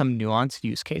are some nuanced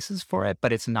use cases for it,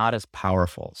 but it's not as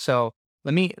powerful. So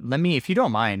let me, if you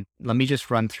don't mind, let me just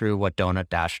run through what Donut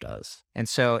Dash does. And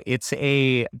so it's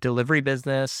a delivery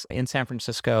business in San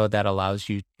Francisco that allows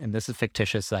you, and this is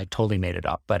fictitious, I totally made it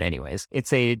up, but anyways,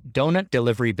 it's a donut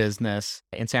delivery business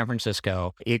in San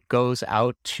Francisco. It goes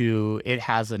out to, it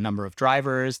has a number of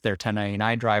drivers, they're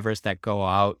 1099 drivers that go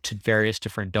out to various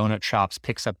different donut shops,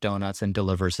 picks up donuts and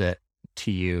delivers it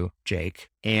to you, Jake.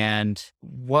 And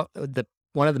one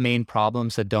of the main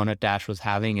problems that Donut Dash was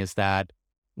having is that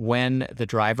when the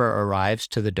driver arrives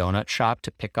to the donut shop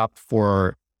to pick up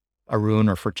for Arun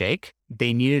or for Jake,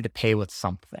 they needed to pay with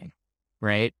something,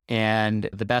 right? And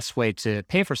the best way to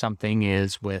pay for something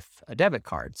is with a debit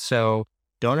card. So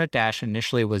Donut Dash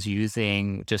initially was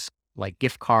using just like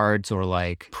gift cards or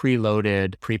like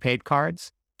preloaded prepaid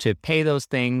cards to pay those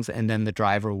things. And then the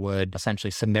driver would essentially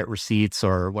submit receipts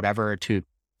or whatever to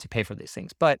pay for these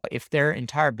things. But if their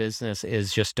entire business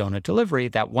is just donut delivery,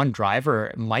 that one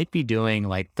driver might be doing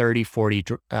like 30, 40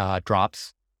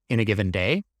 drops in a given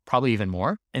day, probably even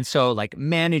more. And so like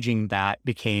managing that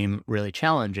became really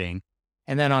challenging.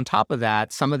 And then on top of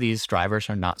that, some of these drivers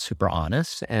are not super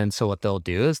honest. And so what they'll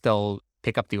do is they'll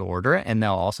pick up the order and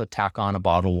they'll also tack on a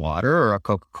bottle of water or a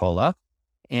Coca-Cola.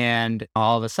 And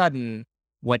all of a sudden,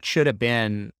 what should have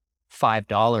been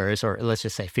 $5, or let's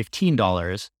just say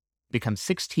 $15, becomes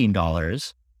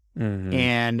 $16,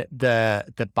 and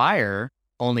the buyer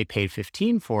only paid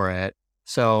 $15 for it.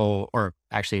 So, or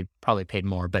actually probably paid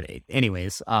more, but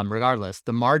anyways, regardless,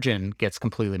 the margin gets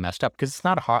completely messed up because it's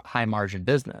not a high margin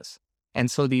business.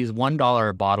 And so these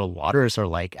 $1 bottled waters are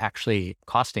like actually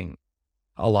costing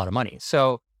a lot of money.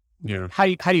 So Yeah. how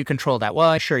do you control that?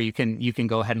 Well, sure, you can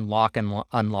go ahead and lock and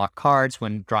unlock cards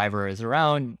when driver is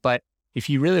around, but if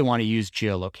you really want to use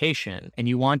geolocation and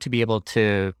you want to be able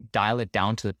to dial it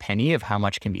down to the penny of how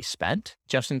much can be spent,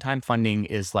 just-in-time funding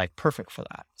is like perfect for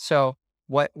that. So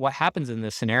what happens in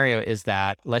this scenario is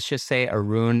that, let's just say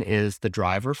Arun is the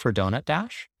driver for Donut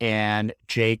Dash and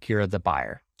Jake, you're the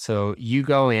buyer. So you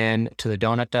go in to the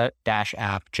Donut Dash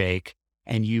app, Jake,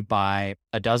 and you buy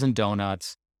a dozen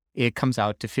donuts. It comes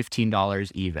out to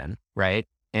 $15 even, right?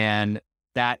 And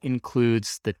that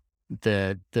includes the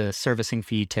servicing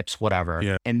fee, tips, whatever.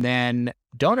 Yeah. And then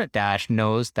Donut Dash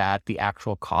knows that the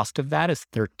actual cost of that is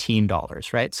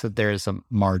 $13, right? So there's a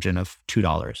margin of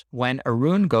 $2. When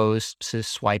Arun goes to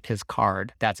swipe his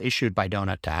card that's issued by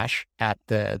Donut Dash at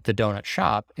the donut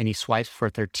shop and he swipes for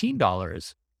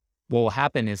 $13, what will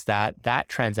happen is that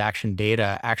transaction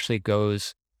data actually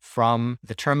goes from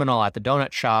the terminal at the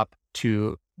donut shop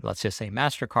to, let's just say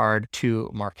MasterCard,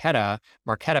 to Marqeta.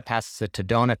 Marqeta passes it to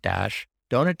Donut Dash.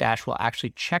 Donut Dash will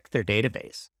actually check their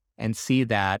database and see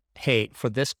that, hey, for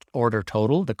this order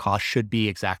total, the cost should be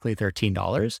exactly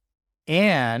 $13.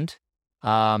 And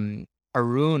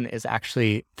Arun is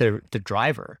actually the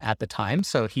driver at the time,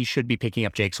 so he should be picking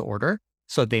up Jake's order.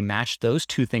 So they match those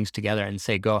two things together and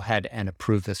say, go ahead and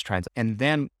approve this transaction. And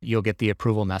then you'll get the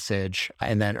approval message.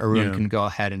 And then Arun can go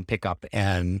ahead and pick up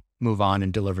and move on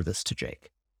and deliver this to Jake.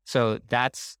 So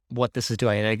that's what this is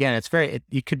doing. And again,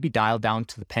 it could be dialed down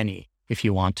to the penny if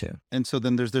you want to. And so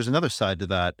then there's another side to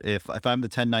that. If I'm the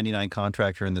 1099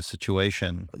 contractor in this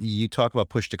situation, you talk about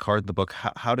push to card in the book.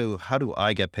 How do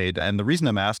I get paid? And the reason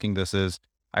I'm asking this is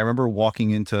I remember walking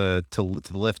into the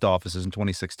Lyft offices in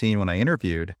 2016 when I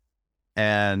interviewed,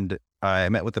 and I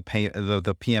met with the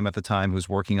PM at the time who was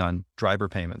working on driver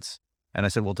payments. And I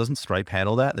said, well, doesn't Stripe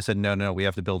handle that? They said, no, we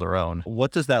have to build our own.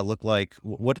 What does that look like?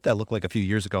 What did that look like a few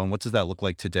years ago? And what does that look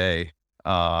like today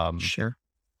Sure.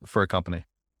 for a company?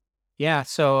 Yeah.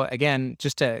 So again,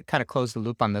 just to kind of close the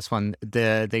loop on this one,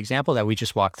 the example that we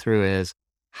just walked through is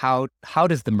how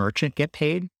does the merchant get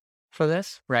paid for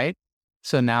this, right?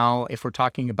 So now if we're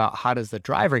talking about how does the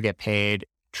driver get paid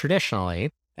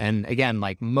traditionally, and again,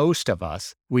 like most of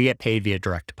us, we get paid via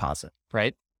direct deposit,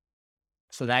 right?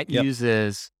 So that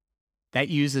uses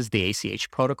the ACH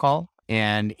protocol,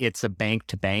 and it's a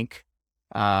bank-to-bank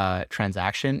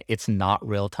transaction. It's not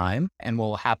real time. And what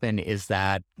will happen is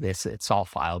that it's all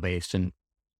file-based. And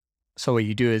so what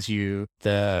you do is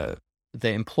the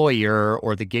employer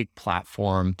or the gig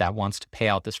platform that wants to pay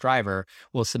out this driver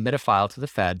will submit a file to the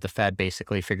Fed. The Fed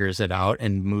basically figures it out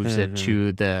and moves it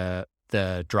to the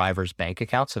driver's bank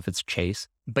account. So if it's Chase,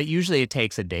 but usually it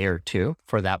takes a day or two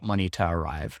for that money to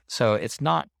arrive. So it's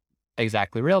not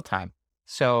exactly real time.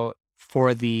 So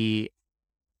for the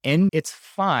end, it's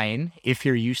fine if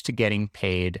you're used to getting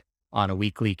paid on a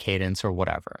weekly cadence or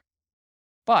whatever.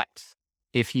 But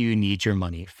if you need your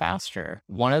money faster,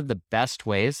 one of the best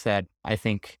ways that I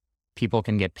think people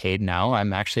can get paid now,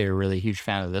 I'm actually a really huge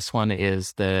fan of this one,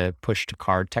 is the push to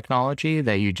card technology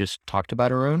that you just talked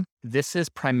about, Arun. This is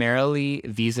primarily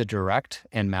Visa Direct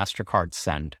and MasterCard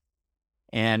Send.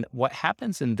 And what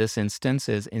happens in this instance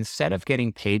is instead of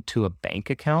getting paid to a bank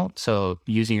account, so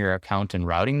using your account and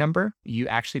routing number, you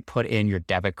actually put in your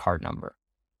debit card number.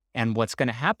 And what's going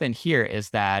to happen here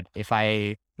is that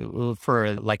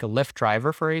for like a Lyft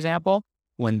driver, for example,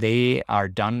 when they are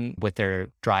done with their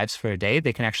drives for a day,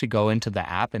 they can actually go into the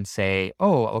app and say,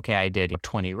 oh, okay, I did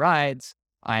 20 rides.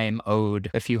 I'm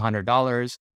owed a few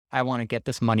 $100s. I want to get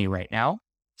this money right now.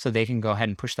 So they can go ahead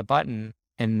and push the button,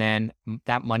 and then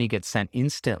that money gets sent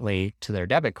instantly to their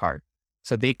debit card.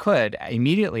 So they could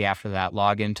immediately after that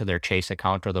log into their Chase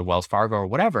account or their Wells Fargo or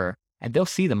whatever, and they'll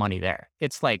see the money there.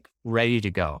 It's like ready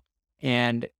to go.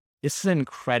 And this is an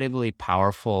incredibly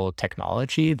powerful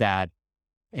technology that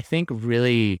I think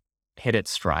really hit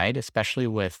its stride, especially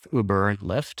with Uber and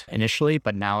Lyft initially,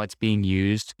 but now it's being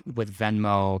used with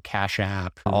Venmo, Cash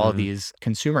App, all of these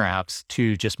consumer apps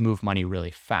to just move money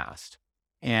really fast.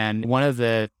 And one of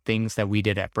the things that we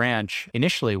did at Branch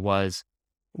initially was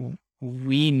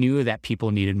we knew that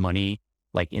people needed money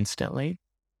like instantly.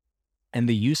 And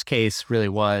the use case really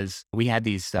was, we had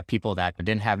these people that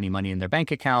didn't have any money in their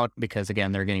bank account because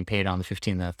again, they're getting paid on the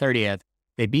 15th and the 30th.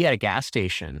 They'd be at a gas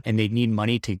station and they'd need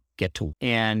money to get to.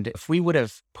 And if we would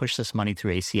have pushed this money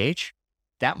through ACH,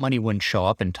 that money wouldn't show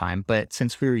up in time. But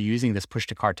since we were using this push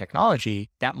to card technology,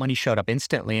 that money showed up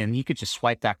instantly and you could just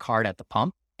swipe that card at the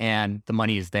pump and the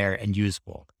money is there and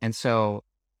usable. And so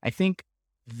I think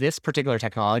this particular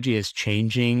technology is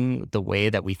changing the way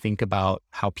that we think about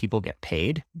how people get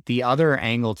paid. The other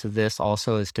angle to this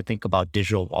also is to think about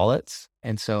digital wallets.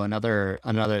 And so another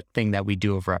thing that we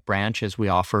do over at Branch is we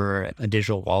offer a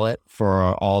digital wallet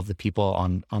for all of the people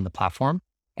on the platform.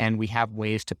 And we have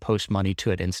ways to post money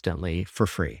to it instantly for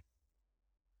free.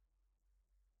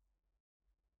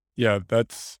 Yeah,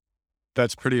 that's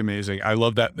pretty amazing. I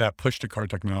love that push to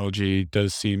card technology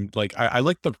does seem like, I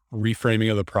like the reframing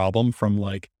of the problem from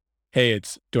like, hey,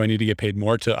 do I need to get paid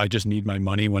more to I just need my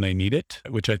money when I need it,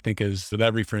 which I think is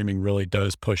that reframing really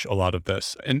does push a lot of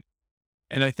this.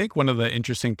 And I think one of the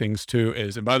interesting things too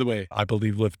is, and by the way, I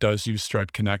believe Lyft does use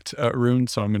Stripe Connect, Arun,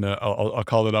 so I'll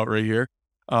call it out right here.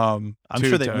 I'm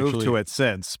sure they've moved to it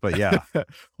since, but yeah.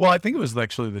 Well, I think it was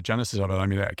actually the genesis of it. I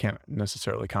mean, I can't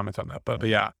necessarily comment on that, but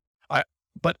yeah.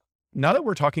 But now that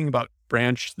we're talking about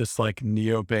Branch, this like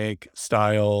neobank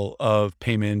style of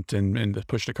payment and the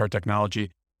push to card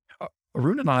technology,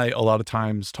 Arun and I a lot of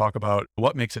times talk about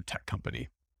what makes a tech company.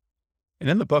 And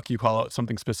in the book, you call out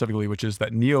something specifically, which is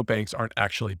that neobanks aren't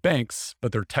actually banks,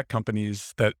 but they're tech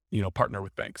companies that, partner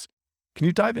with banks. Can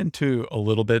you dive into a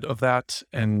little bit of that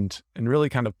and really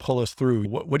kind of pull us through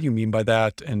what do you mean by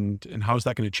that and how is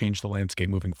that going to change the landscape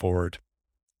moving forward?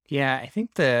 Yeah, I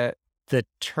think the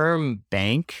term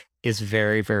bank is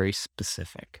very, very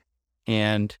specific.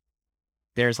 And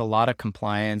there's a lot of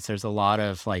compliance, there's a lot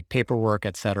of like paperwork,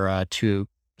 et cetera, to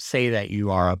say that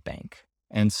you are a bank.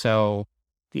 And so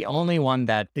the only one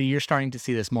that you're starting to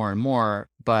see this more and more,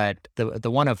 but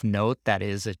the one of note that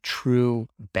is a true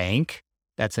bank,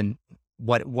 that's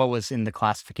what was in the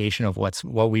classification of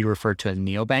what we refer to as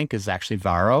neobank is actually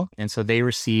Varo. And so they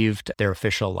received their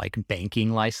official like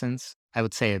banking license, I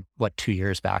would say 2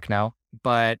 years back now.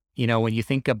 But, when you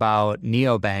think about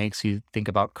neobanks, you think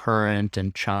about Current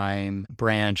and Chime,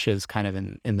 Branch is kind of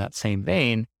in that same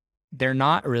vein. They're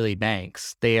not really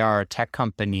banks. They are tech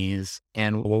companies.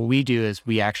 And what we do is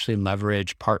we actually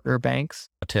leverage partner banks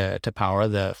to power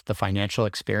the financial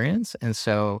experience. And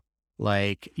so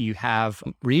like you have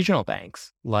regional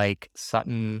banks like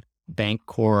Sutton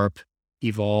Bancorp,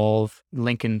 Evolve,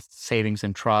 Lincoln Savings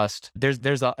and Trust.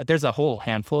 There's a whole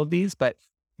handful of these, but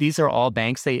these are all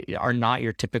banks. They are not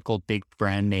your typical big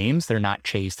brand names. They're not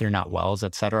Chase, they're not Wells,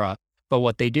 et cetera. But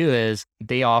what they do is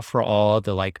they offer all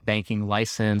the like banking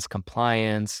license,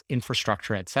 compliance,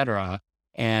 infrastructure, et cetera.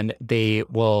 And they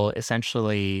will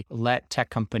essentially let tech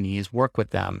companies work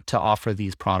with them to offer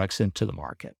these products into the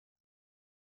market.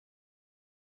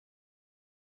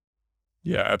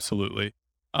 Yeah, absolutely.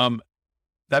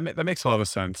 That makes a lot of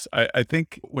sense. I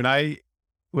think when I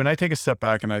take a step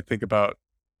back and I think about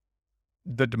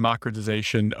the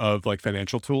democratization of like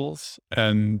financial tools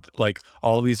and like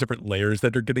all these different layers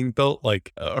that are getting built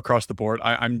like across the board,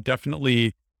 I'm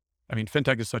definitely,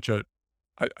 fintech is such a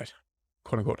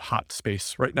quote unquote hot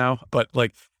space right now, but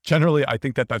like generally I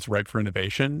think that that's ripe for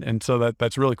innovation. And so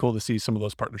that's really cool to see some of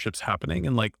those partnerships happening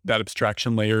and like that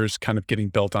abstraction layers kind of getting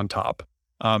built on top.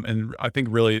 And I think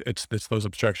really it's those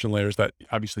abstraction layers that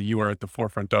obviously you are at the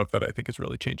forefront of that I think is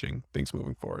really changing things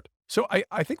moving forward. So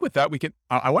I think with that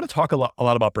I want to talk a lot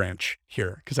about Branch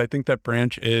here, because I think that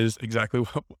Branch is exactly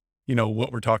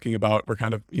what we're talking about. We're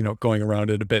kind of, going around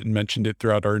it a bit and mentioned it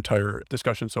throughout our entire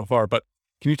discussion so far, but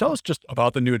can you tell us just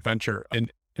about the new adventure?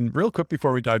 And real quick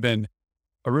before we dive in,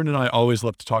 Arun and I always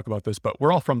love to talk about this, but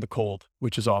we're all from the cold,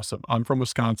 which is awesome. I'm from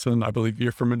Wisconsin. I believe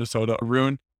you're from Minnesota.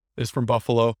 Arun is from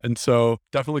Buffalo. And so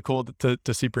definitely cool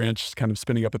to see Branch kind of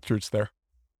spinning up its roots there.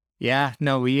 Yeah,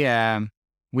 no, we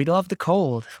love the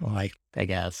cold, like, I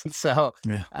guess. So,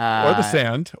 yeah. Or the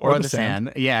sand, or the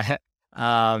sand. Yeah.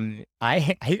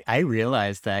 I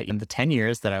realized that in the 10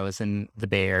 years that I was in the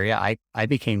Bay Area, I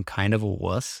became kind of a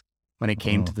wuss when it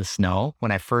came to the snow.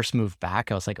 When I first moved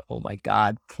back, I was like, oh my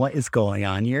God, what is going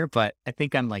on here? But I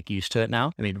think I'm like used to it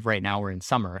now. Right now we're in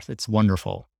summer. It's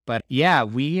wonderful. But yeah,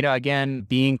 we, again,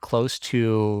 being close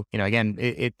to, again,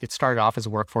 it started off as a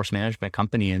workforce management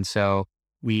company. And so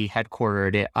we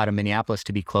headquartered it out of Minneapolis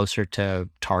to be closer to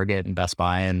Target and Best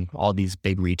Buy and all these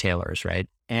big retailers, right?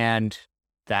 And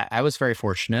that I was very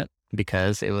fortunate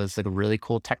because it was like a really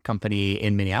cool tech company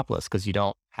in Minneapolis, because you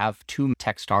don't have two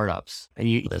tech startups. And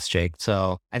you this, Jake.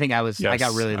 So I think I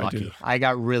got really lucky. I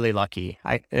got really lucky.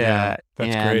 That's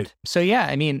great. So yeah,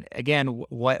 again,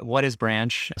 what is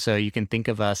Branch? So you can think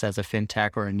of us as a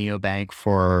fintech or a neobank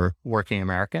for working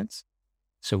Americans.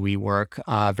 So we work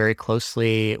very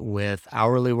closely with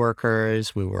hourly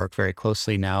workers. We work very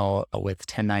closely now with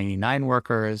 1099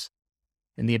 workers.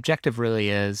 And the objective really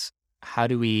is, how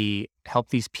do we help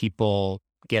these people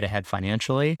get ahead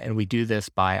financially? And we do this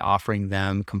by offering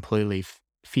them completely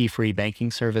fee-free banking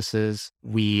services.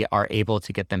 We are able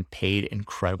to get them paid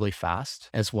incredibly fast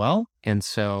as well. And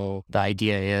so the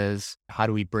idea is, how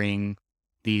do we bring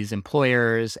these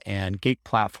employers and gig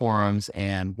platforms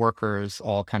and workers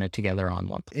all kind of together on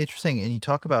one place? Interesting. And you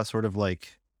talk about sort of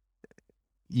like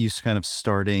you kind of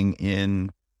starting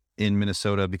in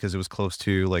Minnesota because it was close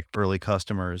to like early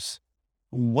customers.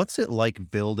 What's it like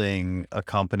building a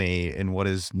company in what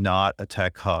is not a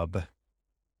tech hub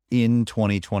in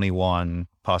 2021,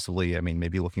 possibly,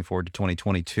 maybe looking forward to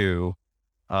 2022,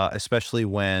 especially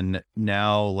when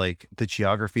now like the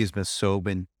geography has been so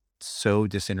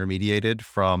disintermediated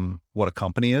from what a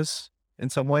company is in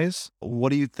some ways.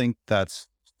 What do you think that's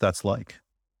like?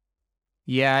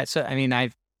 Yeah. So,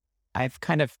 I've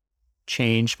kind of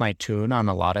changed my tune on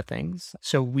a lot of things.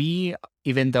 So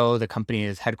even though the company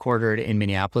is headquartered in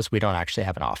Minneapolis, we don't actually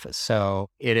have an office. So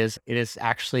it is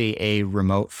actually a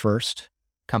remote first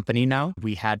company now.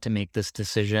 We had to make this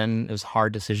decision. It was a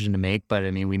hard decision to make, but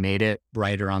we made it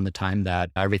right around the time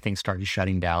that everything started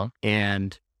shutting down.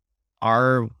 And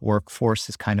our workforce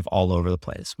is kind of all over the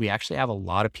place. We actually have a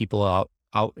lot of people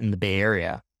out in the Bay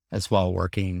Area as well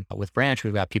working with Branch.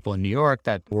 We've got people in New York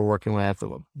that we're working with.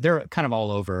 They're kind of all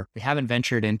over. We haven't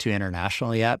ventured into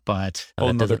international yet, but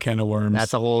another can of worms.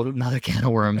 That's a whole another can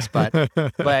of worms. But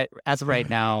but as of right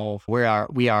now, we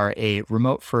are a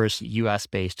remote first US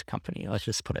based company. Let's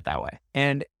just put it that way.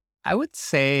 And I would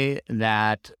say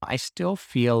that I still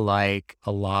feel like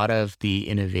a lot of the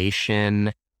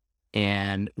innovation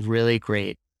and really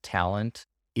great talent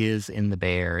is in the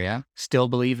Bay Area. Still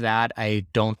believe that. I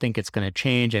don't think it's going to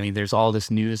change. I mean, there's all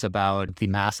this news about the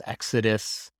mass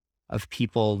exodus of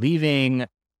people leaving,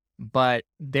 but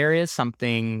there is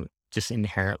something just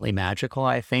inherently magical,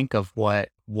 I think, of what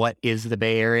is the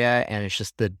Bay Area, and it's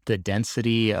just the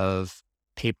density of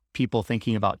people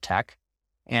thinking about tech.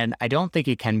 And I don't think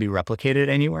it can be replicated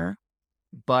anywhere.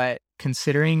 But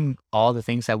considering all the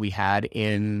things that we had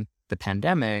in the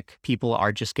pandemic, people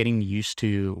are just getting used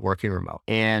to working remote.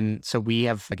 And so we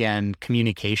have, again,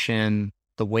 communication,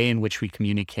 the way in which we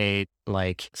communicate,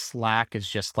 like Slack is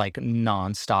just like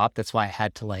nonstop. That's why I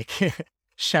had to like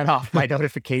shut off my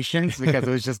notifications because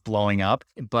it was just blowing up.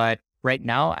 But right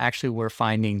now, actually, we're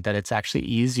finding that it's actually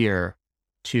easier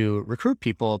to recruit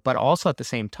people, but also at the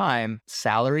same time,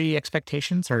 salary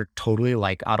expectations are totally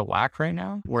like out of whack right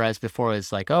now. Whereas before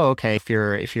it's like, oh, okay, if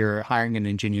you're hiring an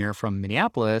engineer from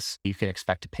Minneapolis, you could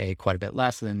expect to pay quite a bit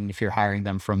less than if you're hiring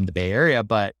them from the Bay Area.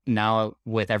 But now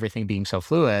with everything being so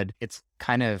fluid, it's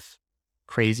kind of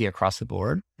crazy across the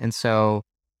board. And so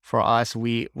for us,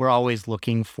 we're always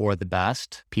looking for the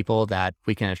best people that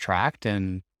we can attract,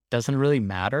 and doesn't really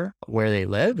matter where they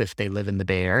live, if they live in the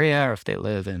Bay Area or if they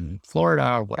live in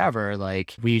Florida or whatever,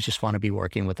 like we just want to be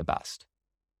working with the best.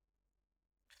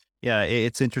 Yeah,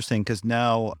 it's interesting because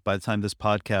now by the time this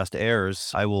podcast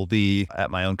airs, I will be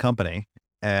at my own company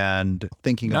and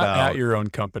thinking Not about, at your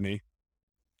own company,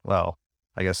 well,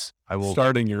 I guess I will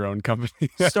starting your own company.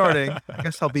 starting. I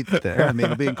guess I'll be there. I mean,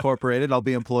 it'll be incorporated. I'll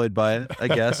be employed by it, I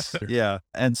guess. Yeah.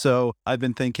 And so I've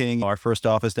been thinking our first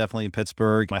office definitely in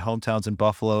Pittsburgh. My hometown's in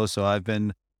Buffalo. So I've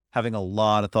been having a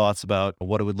lot of thoughts about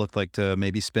what it would look like to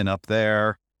maybe spin up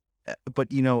there. But,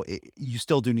 you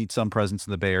still do need some presence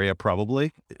in the Bay Area,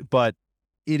 probably. But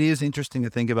it is interesting to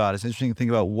think about. It's interesting to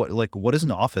think about what is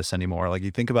an office anymore? Like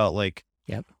you think about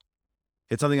Yep.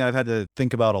 It's something I've had to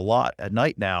think about a lot at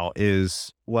night now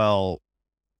is, well,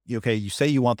 okay, you say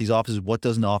you want these offices. What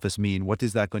does an office mean? What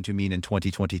is that going to mean in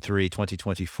 2023,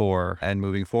 2024 and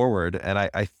moving forward? And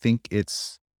I think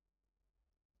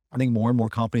more and more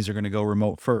companies are going to go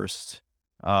remote first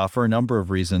for a number of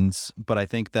reasons. But I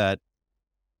think that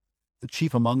the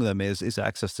chief among them is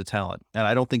access to talent. And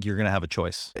I don't think you're going to have a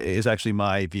choice, is actually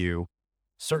my view.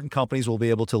 Certain companies will be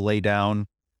able to lay down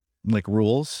like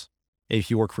rules. If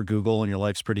you work for Google and your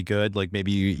life's pretty good, like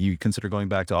maybe you consider going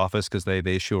back to office because they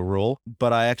issue a rule.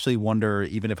 But I actually wonder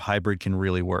even if hybrid can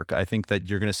really work. I think that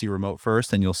you're going to see remote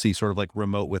first, and you'll see sort of like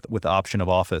remote with option of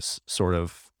office sort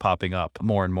of popping up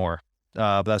more and more.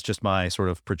 But that's just my sort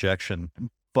of projection.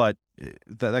 But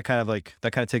that kind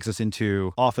of takes us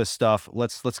into office stuff.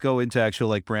 Let's go into actual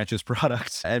like Branch's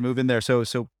products and move in there.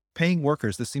 So paying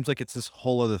workers, this seems like it's this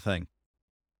whole other thing.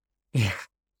 Yeah.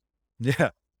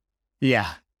 Yeah.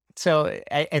 Yeah. So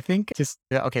I think just,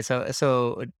 okay,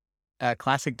 so a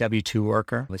classic W-2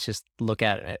 worker, let's just look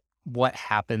at it. What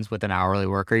happens with an hourly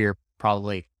worker? You're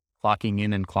probably clocking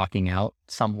in and clocking out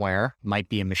somewhere. Might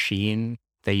be a machine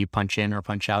that you punch in or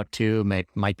punch out to,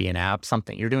 might be an app,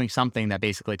 something. You're doing something that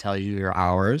basically tells you your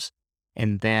hours.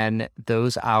 And then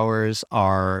those hours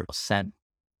are sent,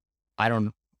 I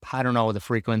don't know the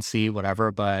frequency,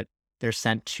 whatever, but they're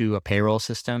sent to a payroll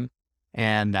system.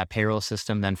 And that payroll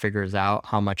system then figures out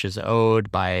how much is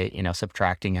owed by,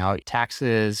 subtracting out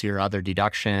taxes, your other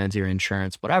deductions, your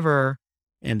insurance, whatever.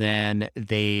 And then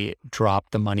they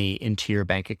drop the money into your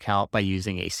bank account by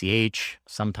using ACH.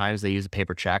 Sometimes they use a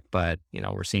paper check, but,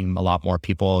 we're seeing a lot more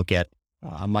people get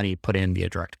money put in via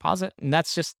direct deposit. And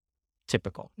that's just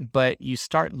typical. But you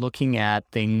start looking at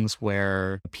things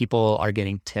where people are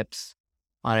getting tips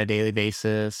on a daily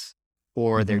basis,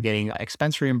 or they're getting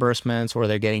expense reimbursements, or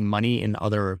they're getting money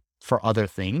for other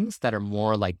things that are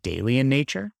more like daily in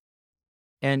nature.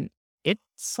 And it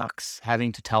sucks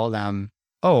having to tell them,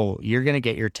 oh, you're going to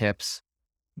get your tips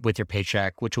with your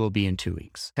paycheck, which will be in 2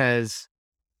 weeks. Because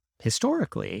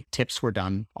historically, tips were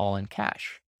done all in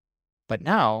cash. But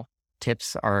now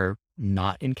tips are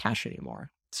not in cash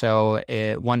anymore. So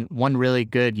one really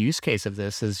good use case of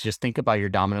this is just think about your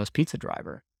Domino's pizza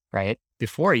driver, right?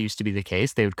 Before it used to be the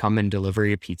case, they would come and deliver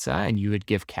your pizza and you would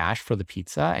give cash for the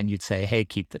pizza and you'd say, hey,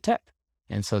 keep the tip.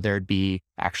 And so there'd be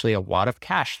actually a wad of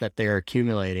cash that they're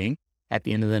accumulating at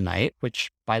the end of the night,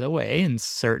 which, by the way, in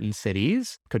certain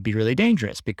cities could be really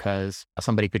dangerous because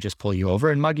somebody could just pull you over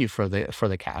and mug you for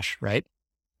the cash, right?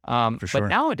 For sure. But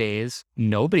nowadays,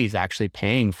 nobody's actually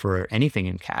paying for anything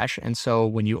in cash. And so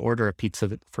when you order a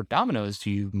pizza for Domino's,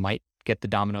 you might get the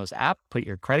Domino's app, put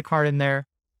your credit card in there,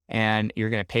 and you're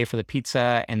going to pay for the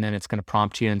pizza, and then it's going to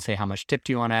prompt you and say, how much tip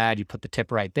do you want to add? You put the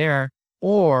tip right there.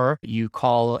 Or you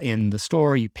call in the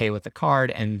store, you pay with the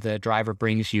card, and the driver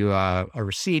brings you a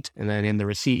receipt. And then in the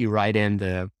receipt, you write in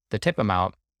the tip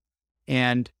amount.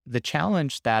 And the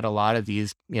challenge that a lot of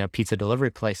these, pizza delivery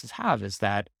places have is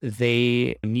that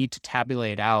they need to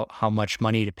tabulate out how much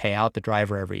money to pay out the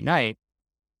driver every night.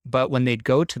 But when they'd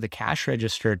go to the cash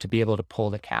register to be able to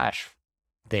pull the cash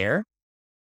there,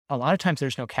 a lot of times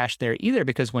there's no cash there either,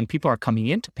 because when people are coming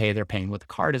in to pay, they're paying with a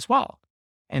card as well.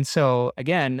 And so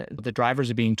again, the drivers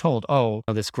are being told, oh,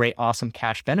 this great, awesome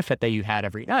cash benefit that you had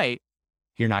every night,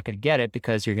 you're not going to get it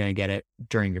because you're going to get it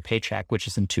during your paycheck, which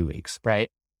is in 2 weeks, right?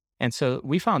 And so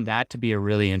we found that to be a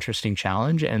really interesting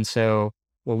challenge. And so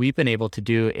what we've been able to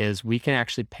do is we can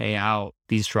actually pay out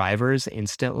these drivers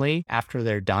instantly after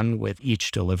they're done with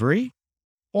each delivery,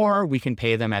 or we can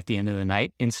pay them at the end of the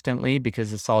night instantly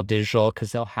because it's all digital,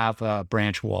 because they'll have a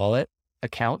branch wallet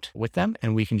account with them,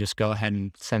 and we can just go ahead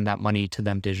and send that money to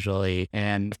them digitally.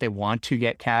 And if they want to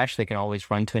get cash, they can always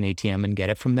run to an ATM and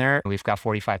get it from there. We've got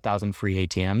 45,000 free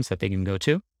ATMs that they can go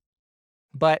to.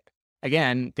 But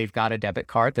again, they've got a debit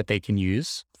card that they can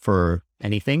use for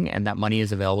anything, and that money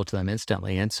is available to them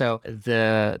instantly. And so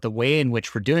the way in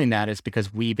which we're doing that is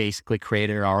because we basically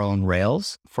created our own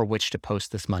rails for which to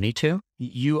post this money to.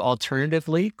 You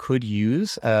alternatively could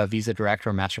use a Visa Direct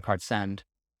or MasterCard Send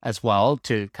as well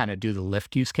to kind of do the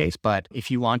Lyft use case. But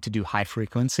if you want to do high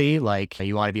frequency, like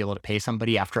you want to be able to pay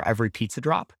somebody after every pizza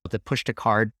drop, the push to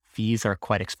card fees are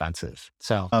quite expensive.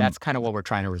 So that's kind of what we're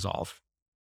trying to resolve.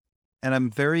 And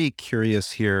I'm very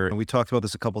curious here, and we talked about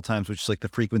this a couple of times, which is like the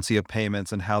frequency of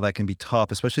payments and how that can be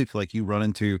tough, especially if like you run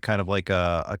into kind of like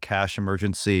a cash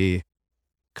emergency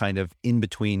kind of in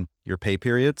between your pay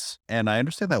periods. And I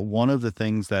understand that one of the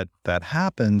things that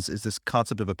happens is this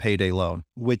concept of a payday loan,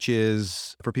 which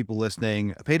is, for people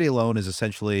listening, a payday loan is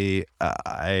essentially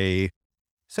a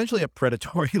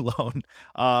predatory loan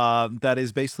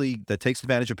that takes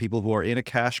advantage of people who are in a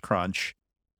cash crunch.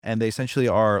 And they essentially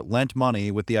are lent money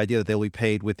with the idea that they'll be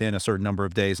paid within a certain number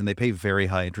of days, and they pay very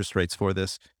high interest rates for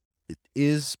this. It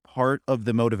is part of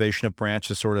the motivation of Branch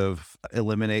to sort of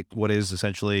eliminate what is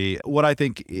essentially what I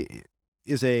think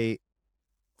is a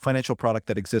financial product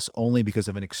that exists only because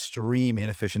of an extreme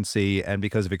inefficiency and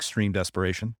because of extreme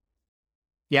desperation.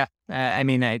 Yeah.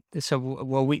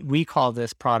 We call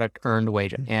this product earned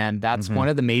wage. And that's one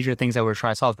of the major things that we're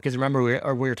trying to solve. Because remember,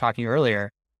 we were talking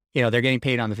earlier, they're getting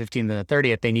paid on the 15th and the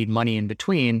 30th. They need money in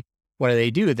between. What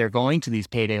do? They're going to these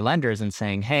payday lenders and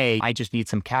saying, hey, I just need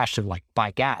some cash to like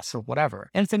buy gas or whatever.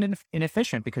 And it's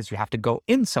inefficient because you have to go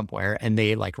in somewhere and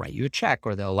they like write you a check,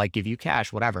 or they'll like give you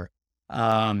cash, whatever.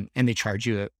 And they charge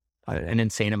you an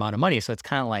insane amount of money. So it's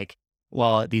kind of like,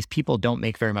 well, these people don't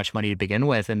make very much money to begin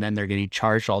with, and then they're getting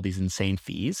charged all these insane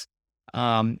fees.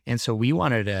 And so we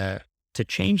wanted to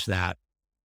change that.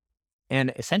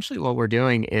 And essentially what we're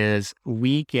doing is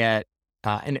we get,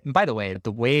 and by the way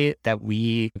that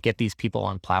we get these people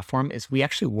on platform is we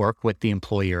actually work with the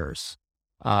employers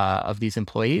of these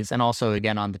employees. And also,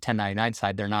 again, on the 1099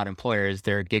 side, they're not employers,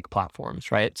 they're gig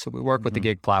platforms, right? So we work with the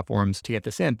gig platforms to get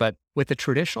this in. But with the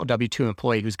traditional W-2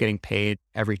 employee who's getting paid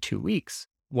every 2 weeks,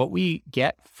 what we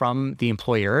get from the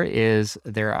employer is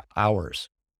their hours.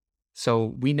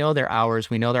 So we know their hours,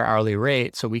 we know their hourly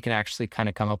rate, so we can actually kind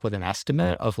of come up with an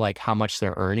estimate of like how much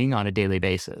they're earning on a daily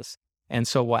basis. And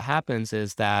so what happens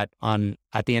is that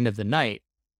at the end of the night,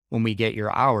 when we get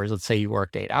your hours, let's say you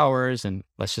worked 8 hours, and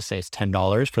let's just say it's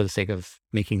 $10 for the sake of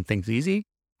making things easy.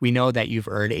 We know that you've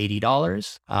earned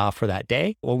 $80 for that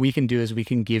day. What we can do is we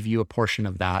can give you a portion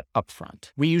of that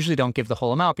upfront. We usually don't give the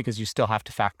whole amount because you still have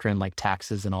to factor in like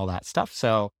taxes and all that stuff.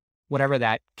 So whatever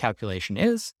that calculation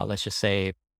is, let's just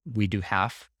say we do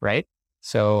half, right?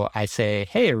 So I say,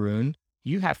 hey, Arun,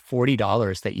 you have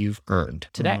 $40 that you've earned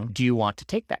today. Do you want to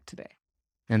take that today?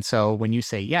 And so when you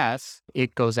say yes,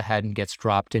 it goes ahead and gets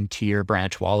dropped into your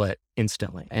Branch wallet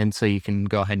instantly. And so you can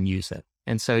go ahead and use it.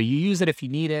 And so you use it if you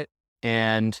need it.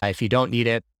 And if you don't need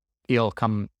it, it'll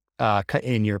come cut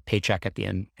in your paycheck at the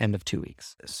end of 2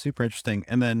 weeks. Super interesting.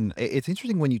 And then it's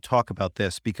interesting when you talk about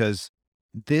this, because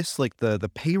this, like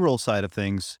the payroll side of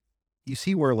things, you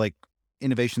see where like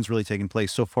innovation's really taken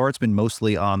place. So far, it's been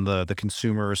mostly on the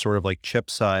consumer sort of like chip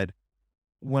side.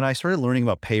 When I started learning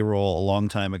about payroll a long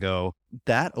time ago,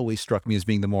 that always struck me as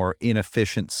being the more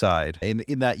inefficient side.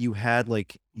 In that you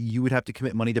would have to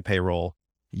commit money to payroll.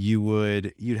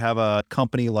 You'd have a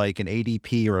company like an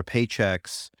ADP or a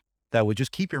Paychex that would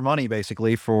just keep your money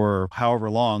basically for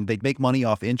however long. They'd make money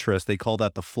off interest. They call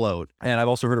that the float. And I've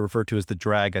also heard it referred to as the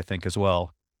drag, I think, as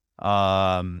well.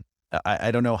 I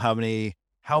don't know how many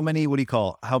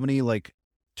like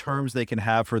terms they can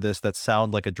have for this that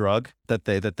sound like a drug that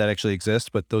actually exists,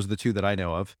 but those are the two that I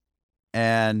know of.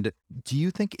 And do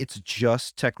you think it's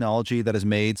just technology that has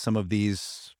made some of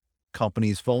these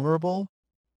companies vulnerable?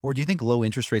 Or do you think low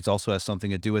interest rates also has something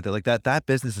to do with it? Like that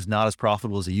business is not as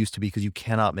profitable as it used to be because you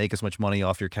cannot make as much money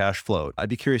off your cash flow. I'd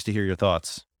be curious to hear your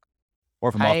thoughts. Or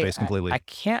if I'm off base completely.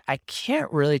 I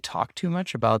can't really talk too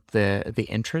much about the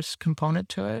interest component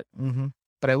to it. Mm-hmm.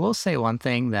 But I will say one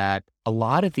thing, that a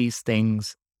lot of these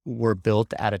things were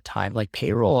built at a time, like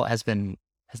payroll has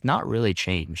not really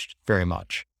changed very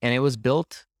much. And it was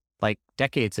built like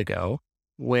decades ago,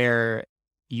 where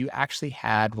you actually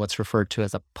had what's referred to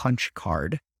as a punch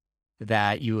card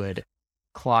that you would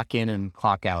clock in and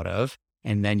clock out of.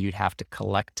 And then you'd have to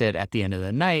collect it at the end of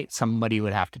the night. Somebody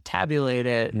would have to tabulate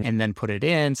it and then put it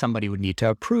in. Somebody would need to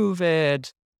approve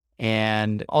it.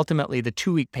 And ultimately, the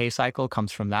 2-week pay cycle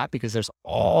comes from that, because there's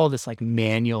all this like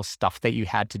manual stuff that you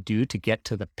had to do to get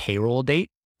to the payroll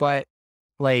date. But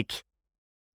like,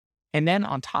 and then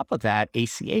on top of that,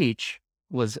 ACH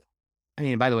was, I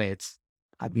mean, by the way,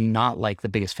 I'm not like the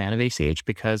biggest fan of ACH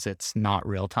because it's not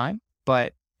real time.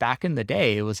 But back in the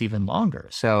day, it was even longer.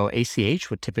 So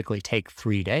ACH would typically take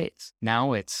 3 days.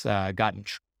 Now it's gotten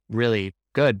really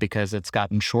good because it's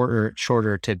gotten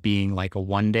shorter to being like a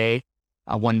 1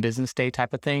 business day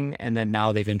type of thing. And then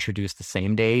now they've introduced the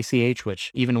same day ACH,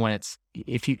 which even when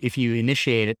if you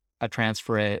initiate a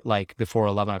transfer like before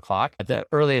 11 o'clock, the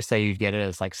earliest that you get it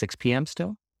is like 6 p.m.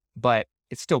 still, but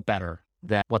it's still better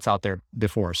than what's out there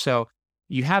before. So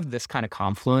you have this kind of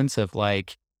confluence of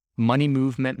like money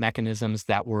movement mechanisms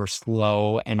that were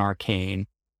slow and arcane.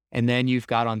 And then you've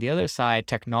got on the other side,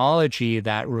 technology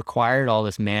that required all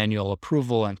this manual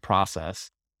approval and process.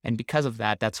 And because of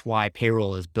that, that's why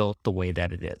payroll is built the way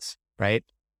that it is, right?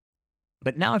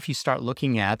 But now if you start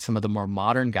looking at some of the more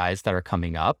modern guys that are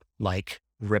coming up, like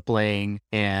Rippling,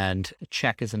 and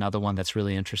Check is another one that's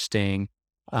really interesting.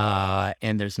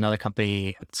 And there's another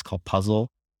company, it's called Puzzle.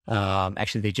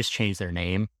 Actually, they just changed their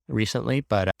name recently,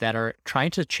 but that are trying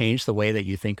to change the way that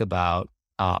you think about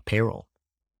payroll.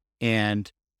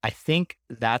 And I think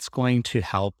that's going to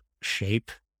help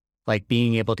shape like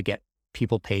being able to get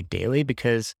people paid daily,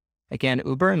 because again,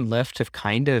 Uber and Lyft have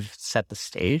kind of set the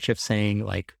stage of saying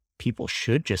like people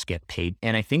should just get paid.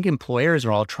 And I think employers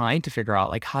are all trying to figure out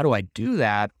like, how do I do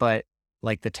that? But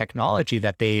like the technology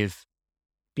that they've,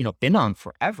 been on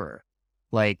forever,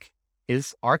 like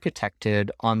is architected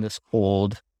on this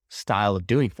old style of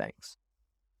doing things.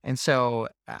 And so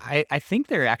I think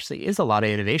there actually is a lot of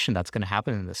innovation that's going to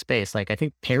happen in this space. Like I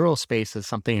think payroll space is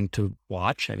something to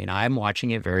watch. I mean, I'm watching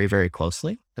it very, very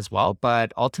closely as well.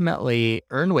 But ultimately,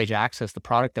 Earned Wage Access, the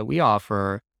product that we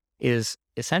offer, is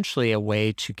essentially a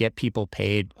way to get people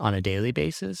paid on a daily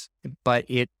basis. But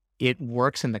it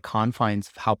works in the confines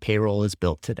of how payroll is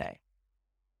built today.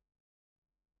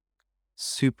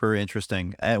 Super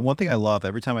interesting. And one thing I love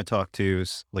every time I talk to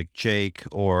like Jake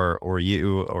or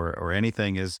you or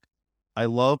anything is I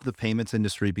love the payments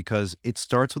industry because it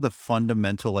starts with a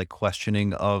fundamental like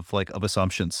questioning of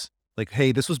assumptions. Like,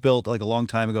 hey, this was built like a long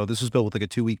time ago. This was built with like a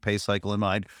 2-week pay cycle in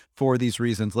mind for these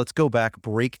reasons. Let's go back,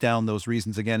 break down those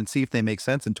reasons again and see if they make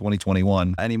sense in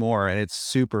 2021 anymore. And it's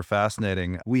super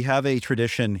fascinating. We have a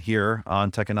tradition here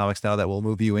on Techonomics now that we'll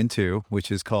move you into,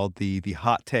 which is called the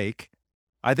hot take.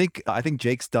 I think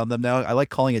Jake's done them now. I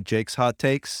like calling it Jake's Hot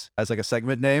Takes as like a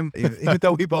segment name, even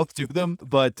though we both do them.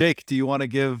 But Jake, do you want to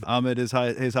give Ahmed his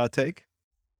hot take?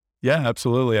 Yeah,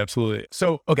 absolutely. Absolutely.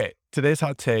 So, okay, today's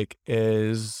hot take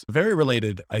is very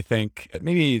related, I think,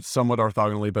 maybe somewhat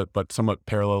orthogonally, but somewhat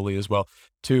parallelly as well,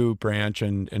 to Branch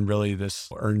and really this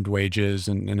earned wages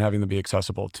and having them be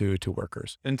accessible to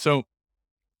workers. And so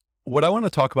what I want to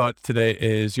talk about today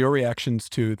is your reactions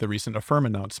to the recent Affirm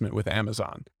announcement with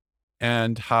Amazon,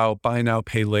 and how buy now,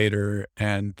 pay later,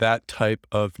 and that type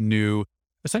of new,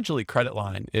 essentially credit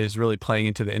line is really playing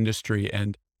into the industry,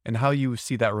 and how you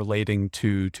see that relating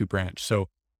to Branch. So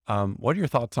what are your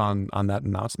thoughts on that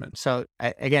announcement? So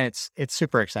again, it's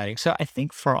super exciting. So I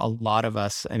think for a lot of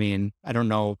us, I mean, I don't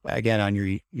know, again, on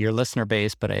your listener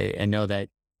base, but I know that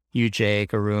you,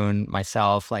 Jake, Arun,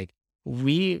 myself, like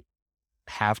we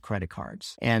have credit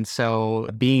cards. And so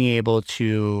being able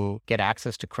to get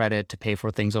access to credit to pay for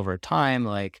things over time,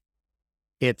 like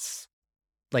it's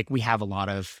like we have a lot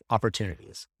of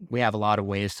opportunities. We have a lot of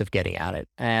ways of getting at it.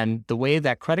 And the way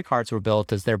that credit cards were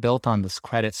built is they're built on this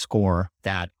credit score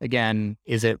that, again,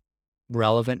 is it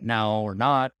relevant now or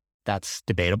not? That's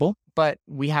debatable, but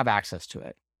we have access to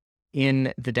it.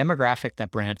 In the demographic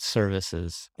that Branch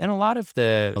services, and a lot of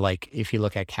the, like, if you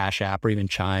look at Cash App or even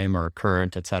Chime or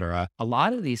Current, et cetera, a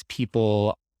lot of these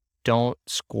people don't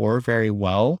score very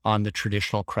well on the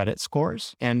traditional credit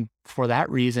scores. And for that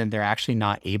reason, they're actually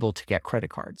not able to get credit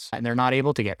cards and they're not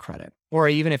able to get credit. Or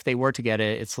even if they were to get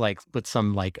it, it's like with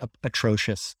some like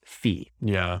atrocious fee.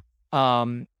 Yeah.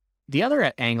 The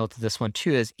other angle to this one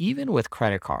too is even with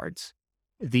credit cards,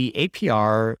 the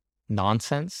APR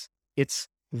nonsense, it's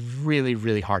really,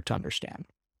 really hard to understand.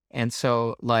 And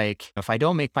so like, if I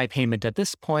don't make my payment at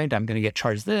this point, I'm going to get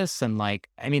charged this. And like,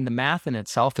 I mean, the math in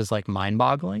itself is like mind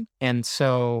boggling. And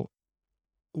so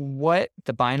what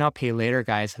the buy now, pay later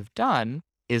guys have done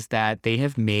is that they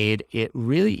have made it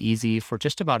really easy for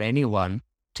just about anyone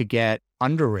to get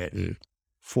underwritten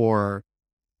for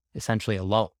essentially a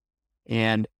loan.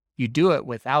 And you do it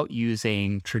without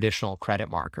using traditional credit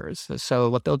markers. So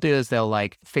what they'll do is they'll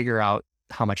like figure out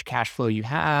how much cash flow you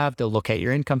have. They'll look at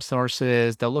your income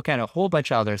sources. They'll look at a whole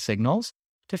bunch of other signals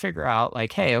to figure out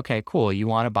like, hey, okay, cool. You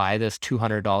want to buy this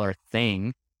 $200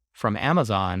 thing from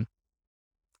Amazon,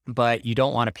 but you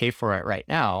don't want to pay for it right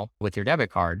now with your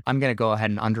debit card. I'm going to go ahead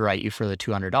and underwrite you for the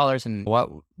 $200. And what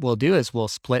we'll do is we'll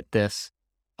split this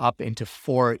up into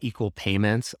 4 equal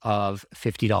payments of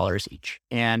 $50 each.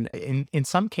 And in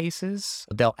some cases,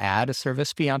 they'll add a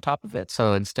service fee on top of it.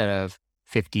 So instead of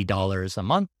 $50 a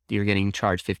month, you're getting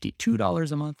charged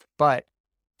 $52 a month. But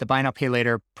the buy now, pay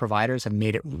later providers have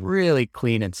made it really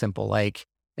clean and simple. Like,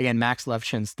 again, Max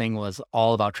Levchin's thing was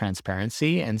all about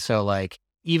transparency. And so like,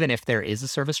 even if there is a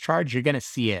service charge, you're going to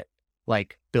see it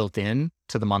like built in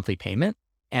to the monthly payment.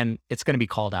 And it's going to be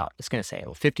called out. It's going to say,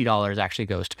 well, $50 actually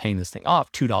goes to paying this thing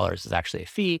off. $2 is actually a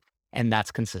fee. And that's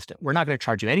consistent. We're not going to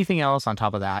charge you anything else on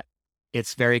top of that.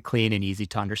 It's very clean and easy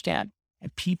to understand.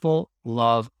 And people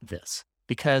love this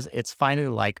because it's finally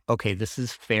like, okay, this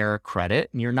is fair credit.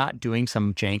 And you're not doing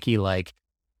some janky, like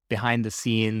behind the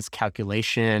scenes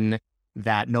calculation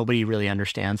that nobody really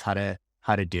understands how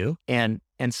to do. And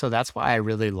so that's why I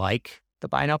really like the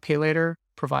buy now, pay later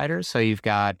providers. So you've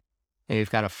got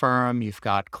Affirm, you've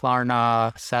got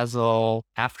Klarna, Sezzle,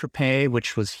 Afterpay,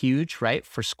 which was huge, right,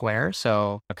 for Square.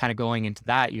 So kind of going into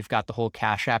that, you've got the whole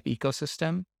Cash App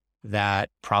ecosystem that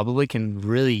probably can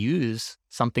really use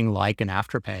something like an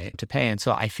Afterpay to pay. And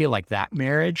so I feel like that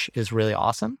marriage is really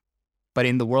awesome. But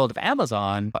in the world of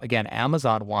Amazon, again,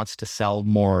 Amazon wants to sell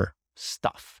more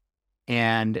stuff.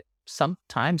 And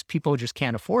sometimes people just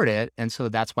can't afford it. And so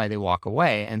that's why they walk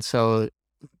away. And so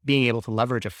being able to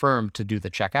leverage Affirm to do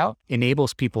the checkout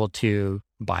enables people to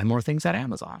buy more things at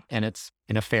Amazon, and it's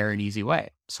in a fair and easy way.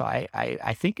 So I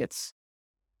think it's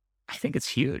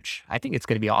huge. I think it's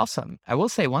going to be awesome. I will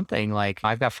say one thing, like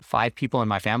I've got 5 people in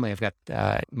my family. I've got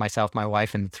myself, my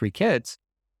wife, and 3 kids.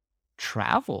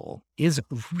 Travel is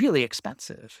really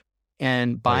expensive,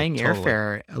 and buying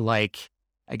airfare, like,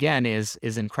 again, is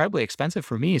incredibly expensive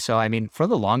for me. So, I mean, for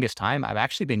the longest time, I've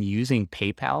actually been using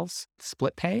PayPal's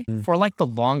Split Pay for like the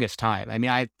longest time. I mean,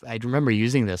 I remember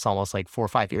using this almost like 4 or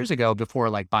 5 years ago before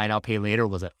like buy now, pay later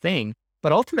was a thing.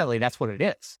 But ultimately, that's what it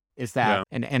is that,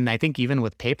 and I think even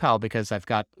with PayPal, because I've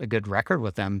got a good record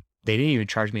with them, they didn't even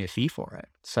charge me a fee for it.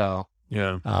 So,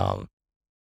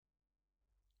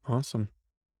 Awesome.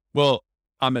 Well,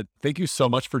 Amit, thank you so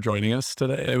much for joining us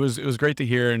today. It was great to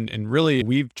hear. And really,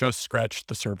 we've just scratched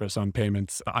the surface on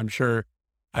payments. I'm sure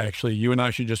you and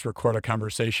I should just record a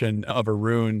conversation of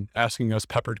Arun asking us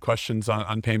peppered questions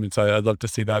on payments. I'd love to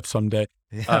see that someday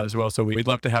as well. So we'd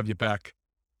love to have you back.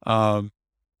 And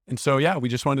so, we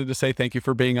just wanted to say thank you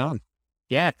for being on.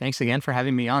 Yeah, thanks again for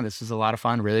having me on. This was a lot of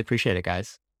fun. Really appreciate it,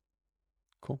 guys.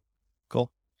 Cool.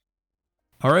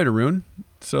 All right, Arun.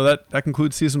 So that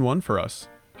concludes season 1 for us.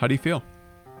 How do you feel?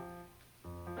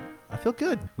 I feel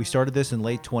good. We started this in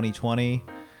late 2020,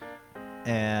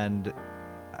 and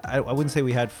I wouldn't say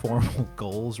we had formal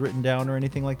goals written down or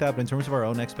anything like that, but in terms of our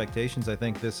own expectations, I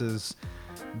think this is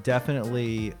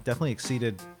definitely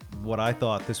exceeded what I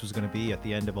thought this was going to be at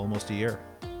the end of almost a year.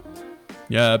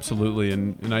 Yeah, absolutely.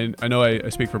 And I know I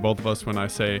speak for both of us when I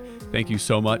say thank you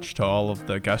so much to all of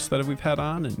the guests that we've had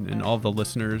on and all of the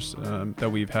listeners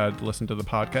that we've had listen to the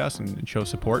podcast and show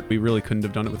support. We really couldn't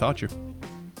have done it without you.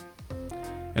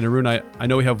 And Arun, I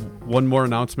know we have one more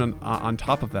announcement on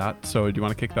top of that. So do you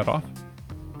want to kick that off?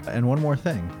 And one more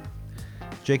thing.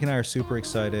 Jake and I are super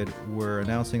excited. We're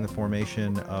announcing the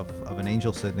formation of an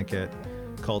angel syndicate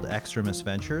called Extremis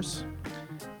Ventures.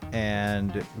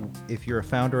 And if you're a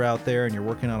founder out there and you're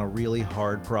working on a really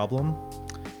hard problem,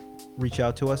 reach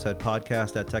out to us at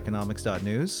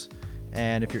podcast@techonomics.news.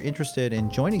 And if you're interested in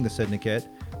joining the syndicate,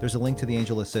 there's a link to the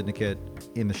AngelList Syndicate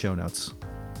in the show notes.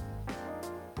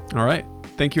 All right.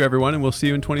 Thank you, everyone, and we'll see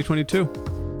you in 2022.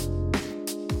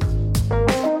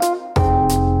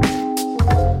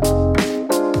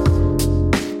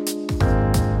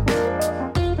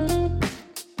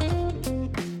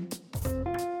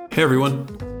 Hey everyone.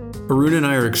 Haroon and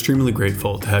I are extremely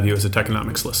grateful to have you as a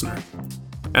Techonomics listener.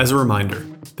 As a reminder,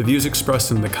 the views expressed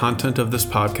in the content of this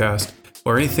podcast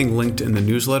or anything linked in the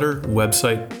newsletter,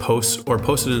 website, posts, or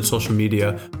posted in social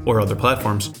media or other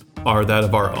platforms are that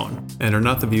of our own and are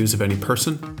not the views of any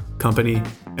person, company,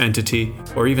 entity,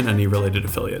 or even any related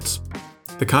affiliates.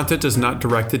 The content is not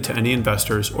directed to any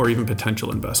investors or even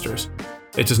potential investors.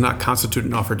 It does not constitute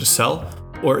an offer to sell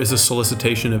or is a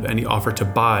solicitation of any offer to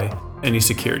buy any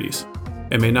securities.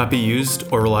 It may not be used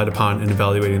or relied upon in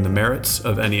evaluating the merits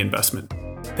of any investment.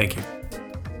 Thank you.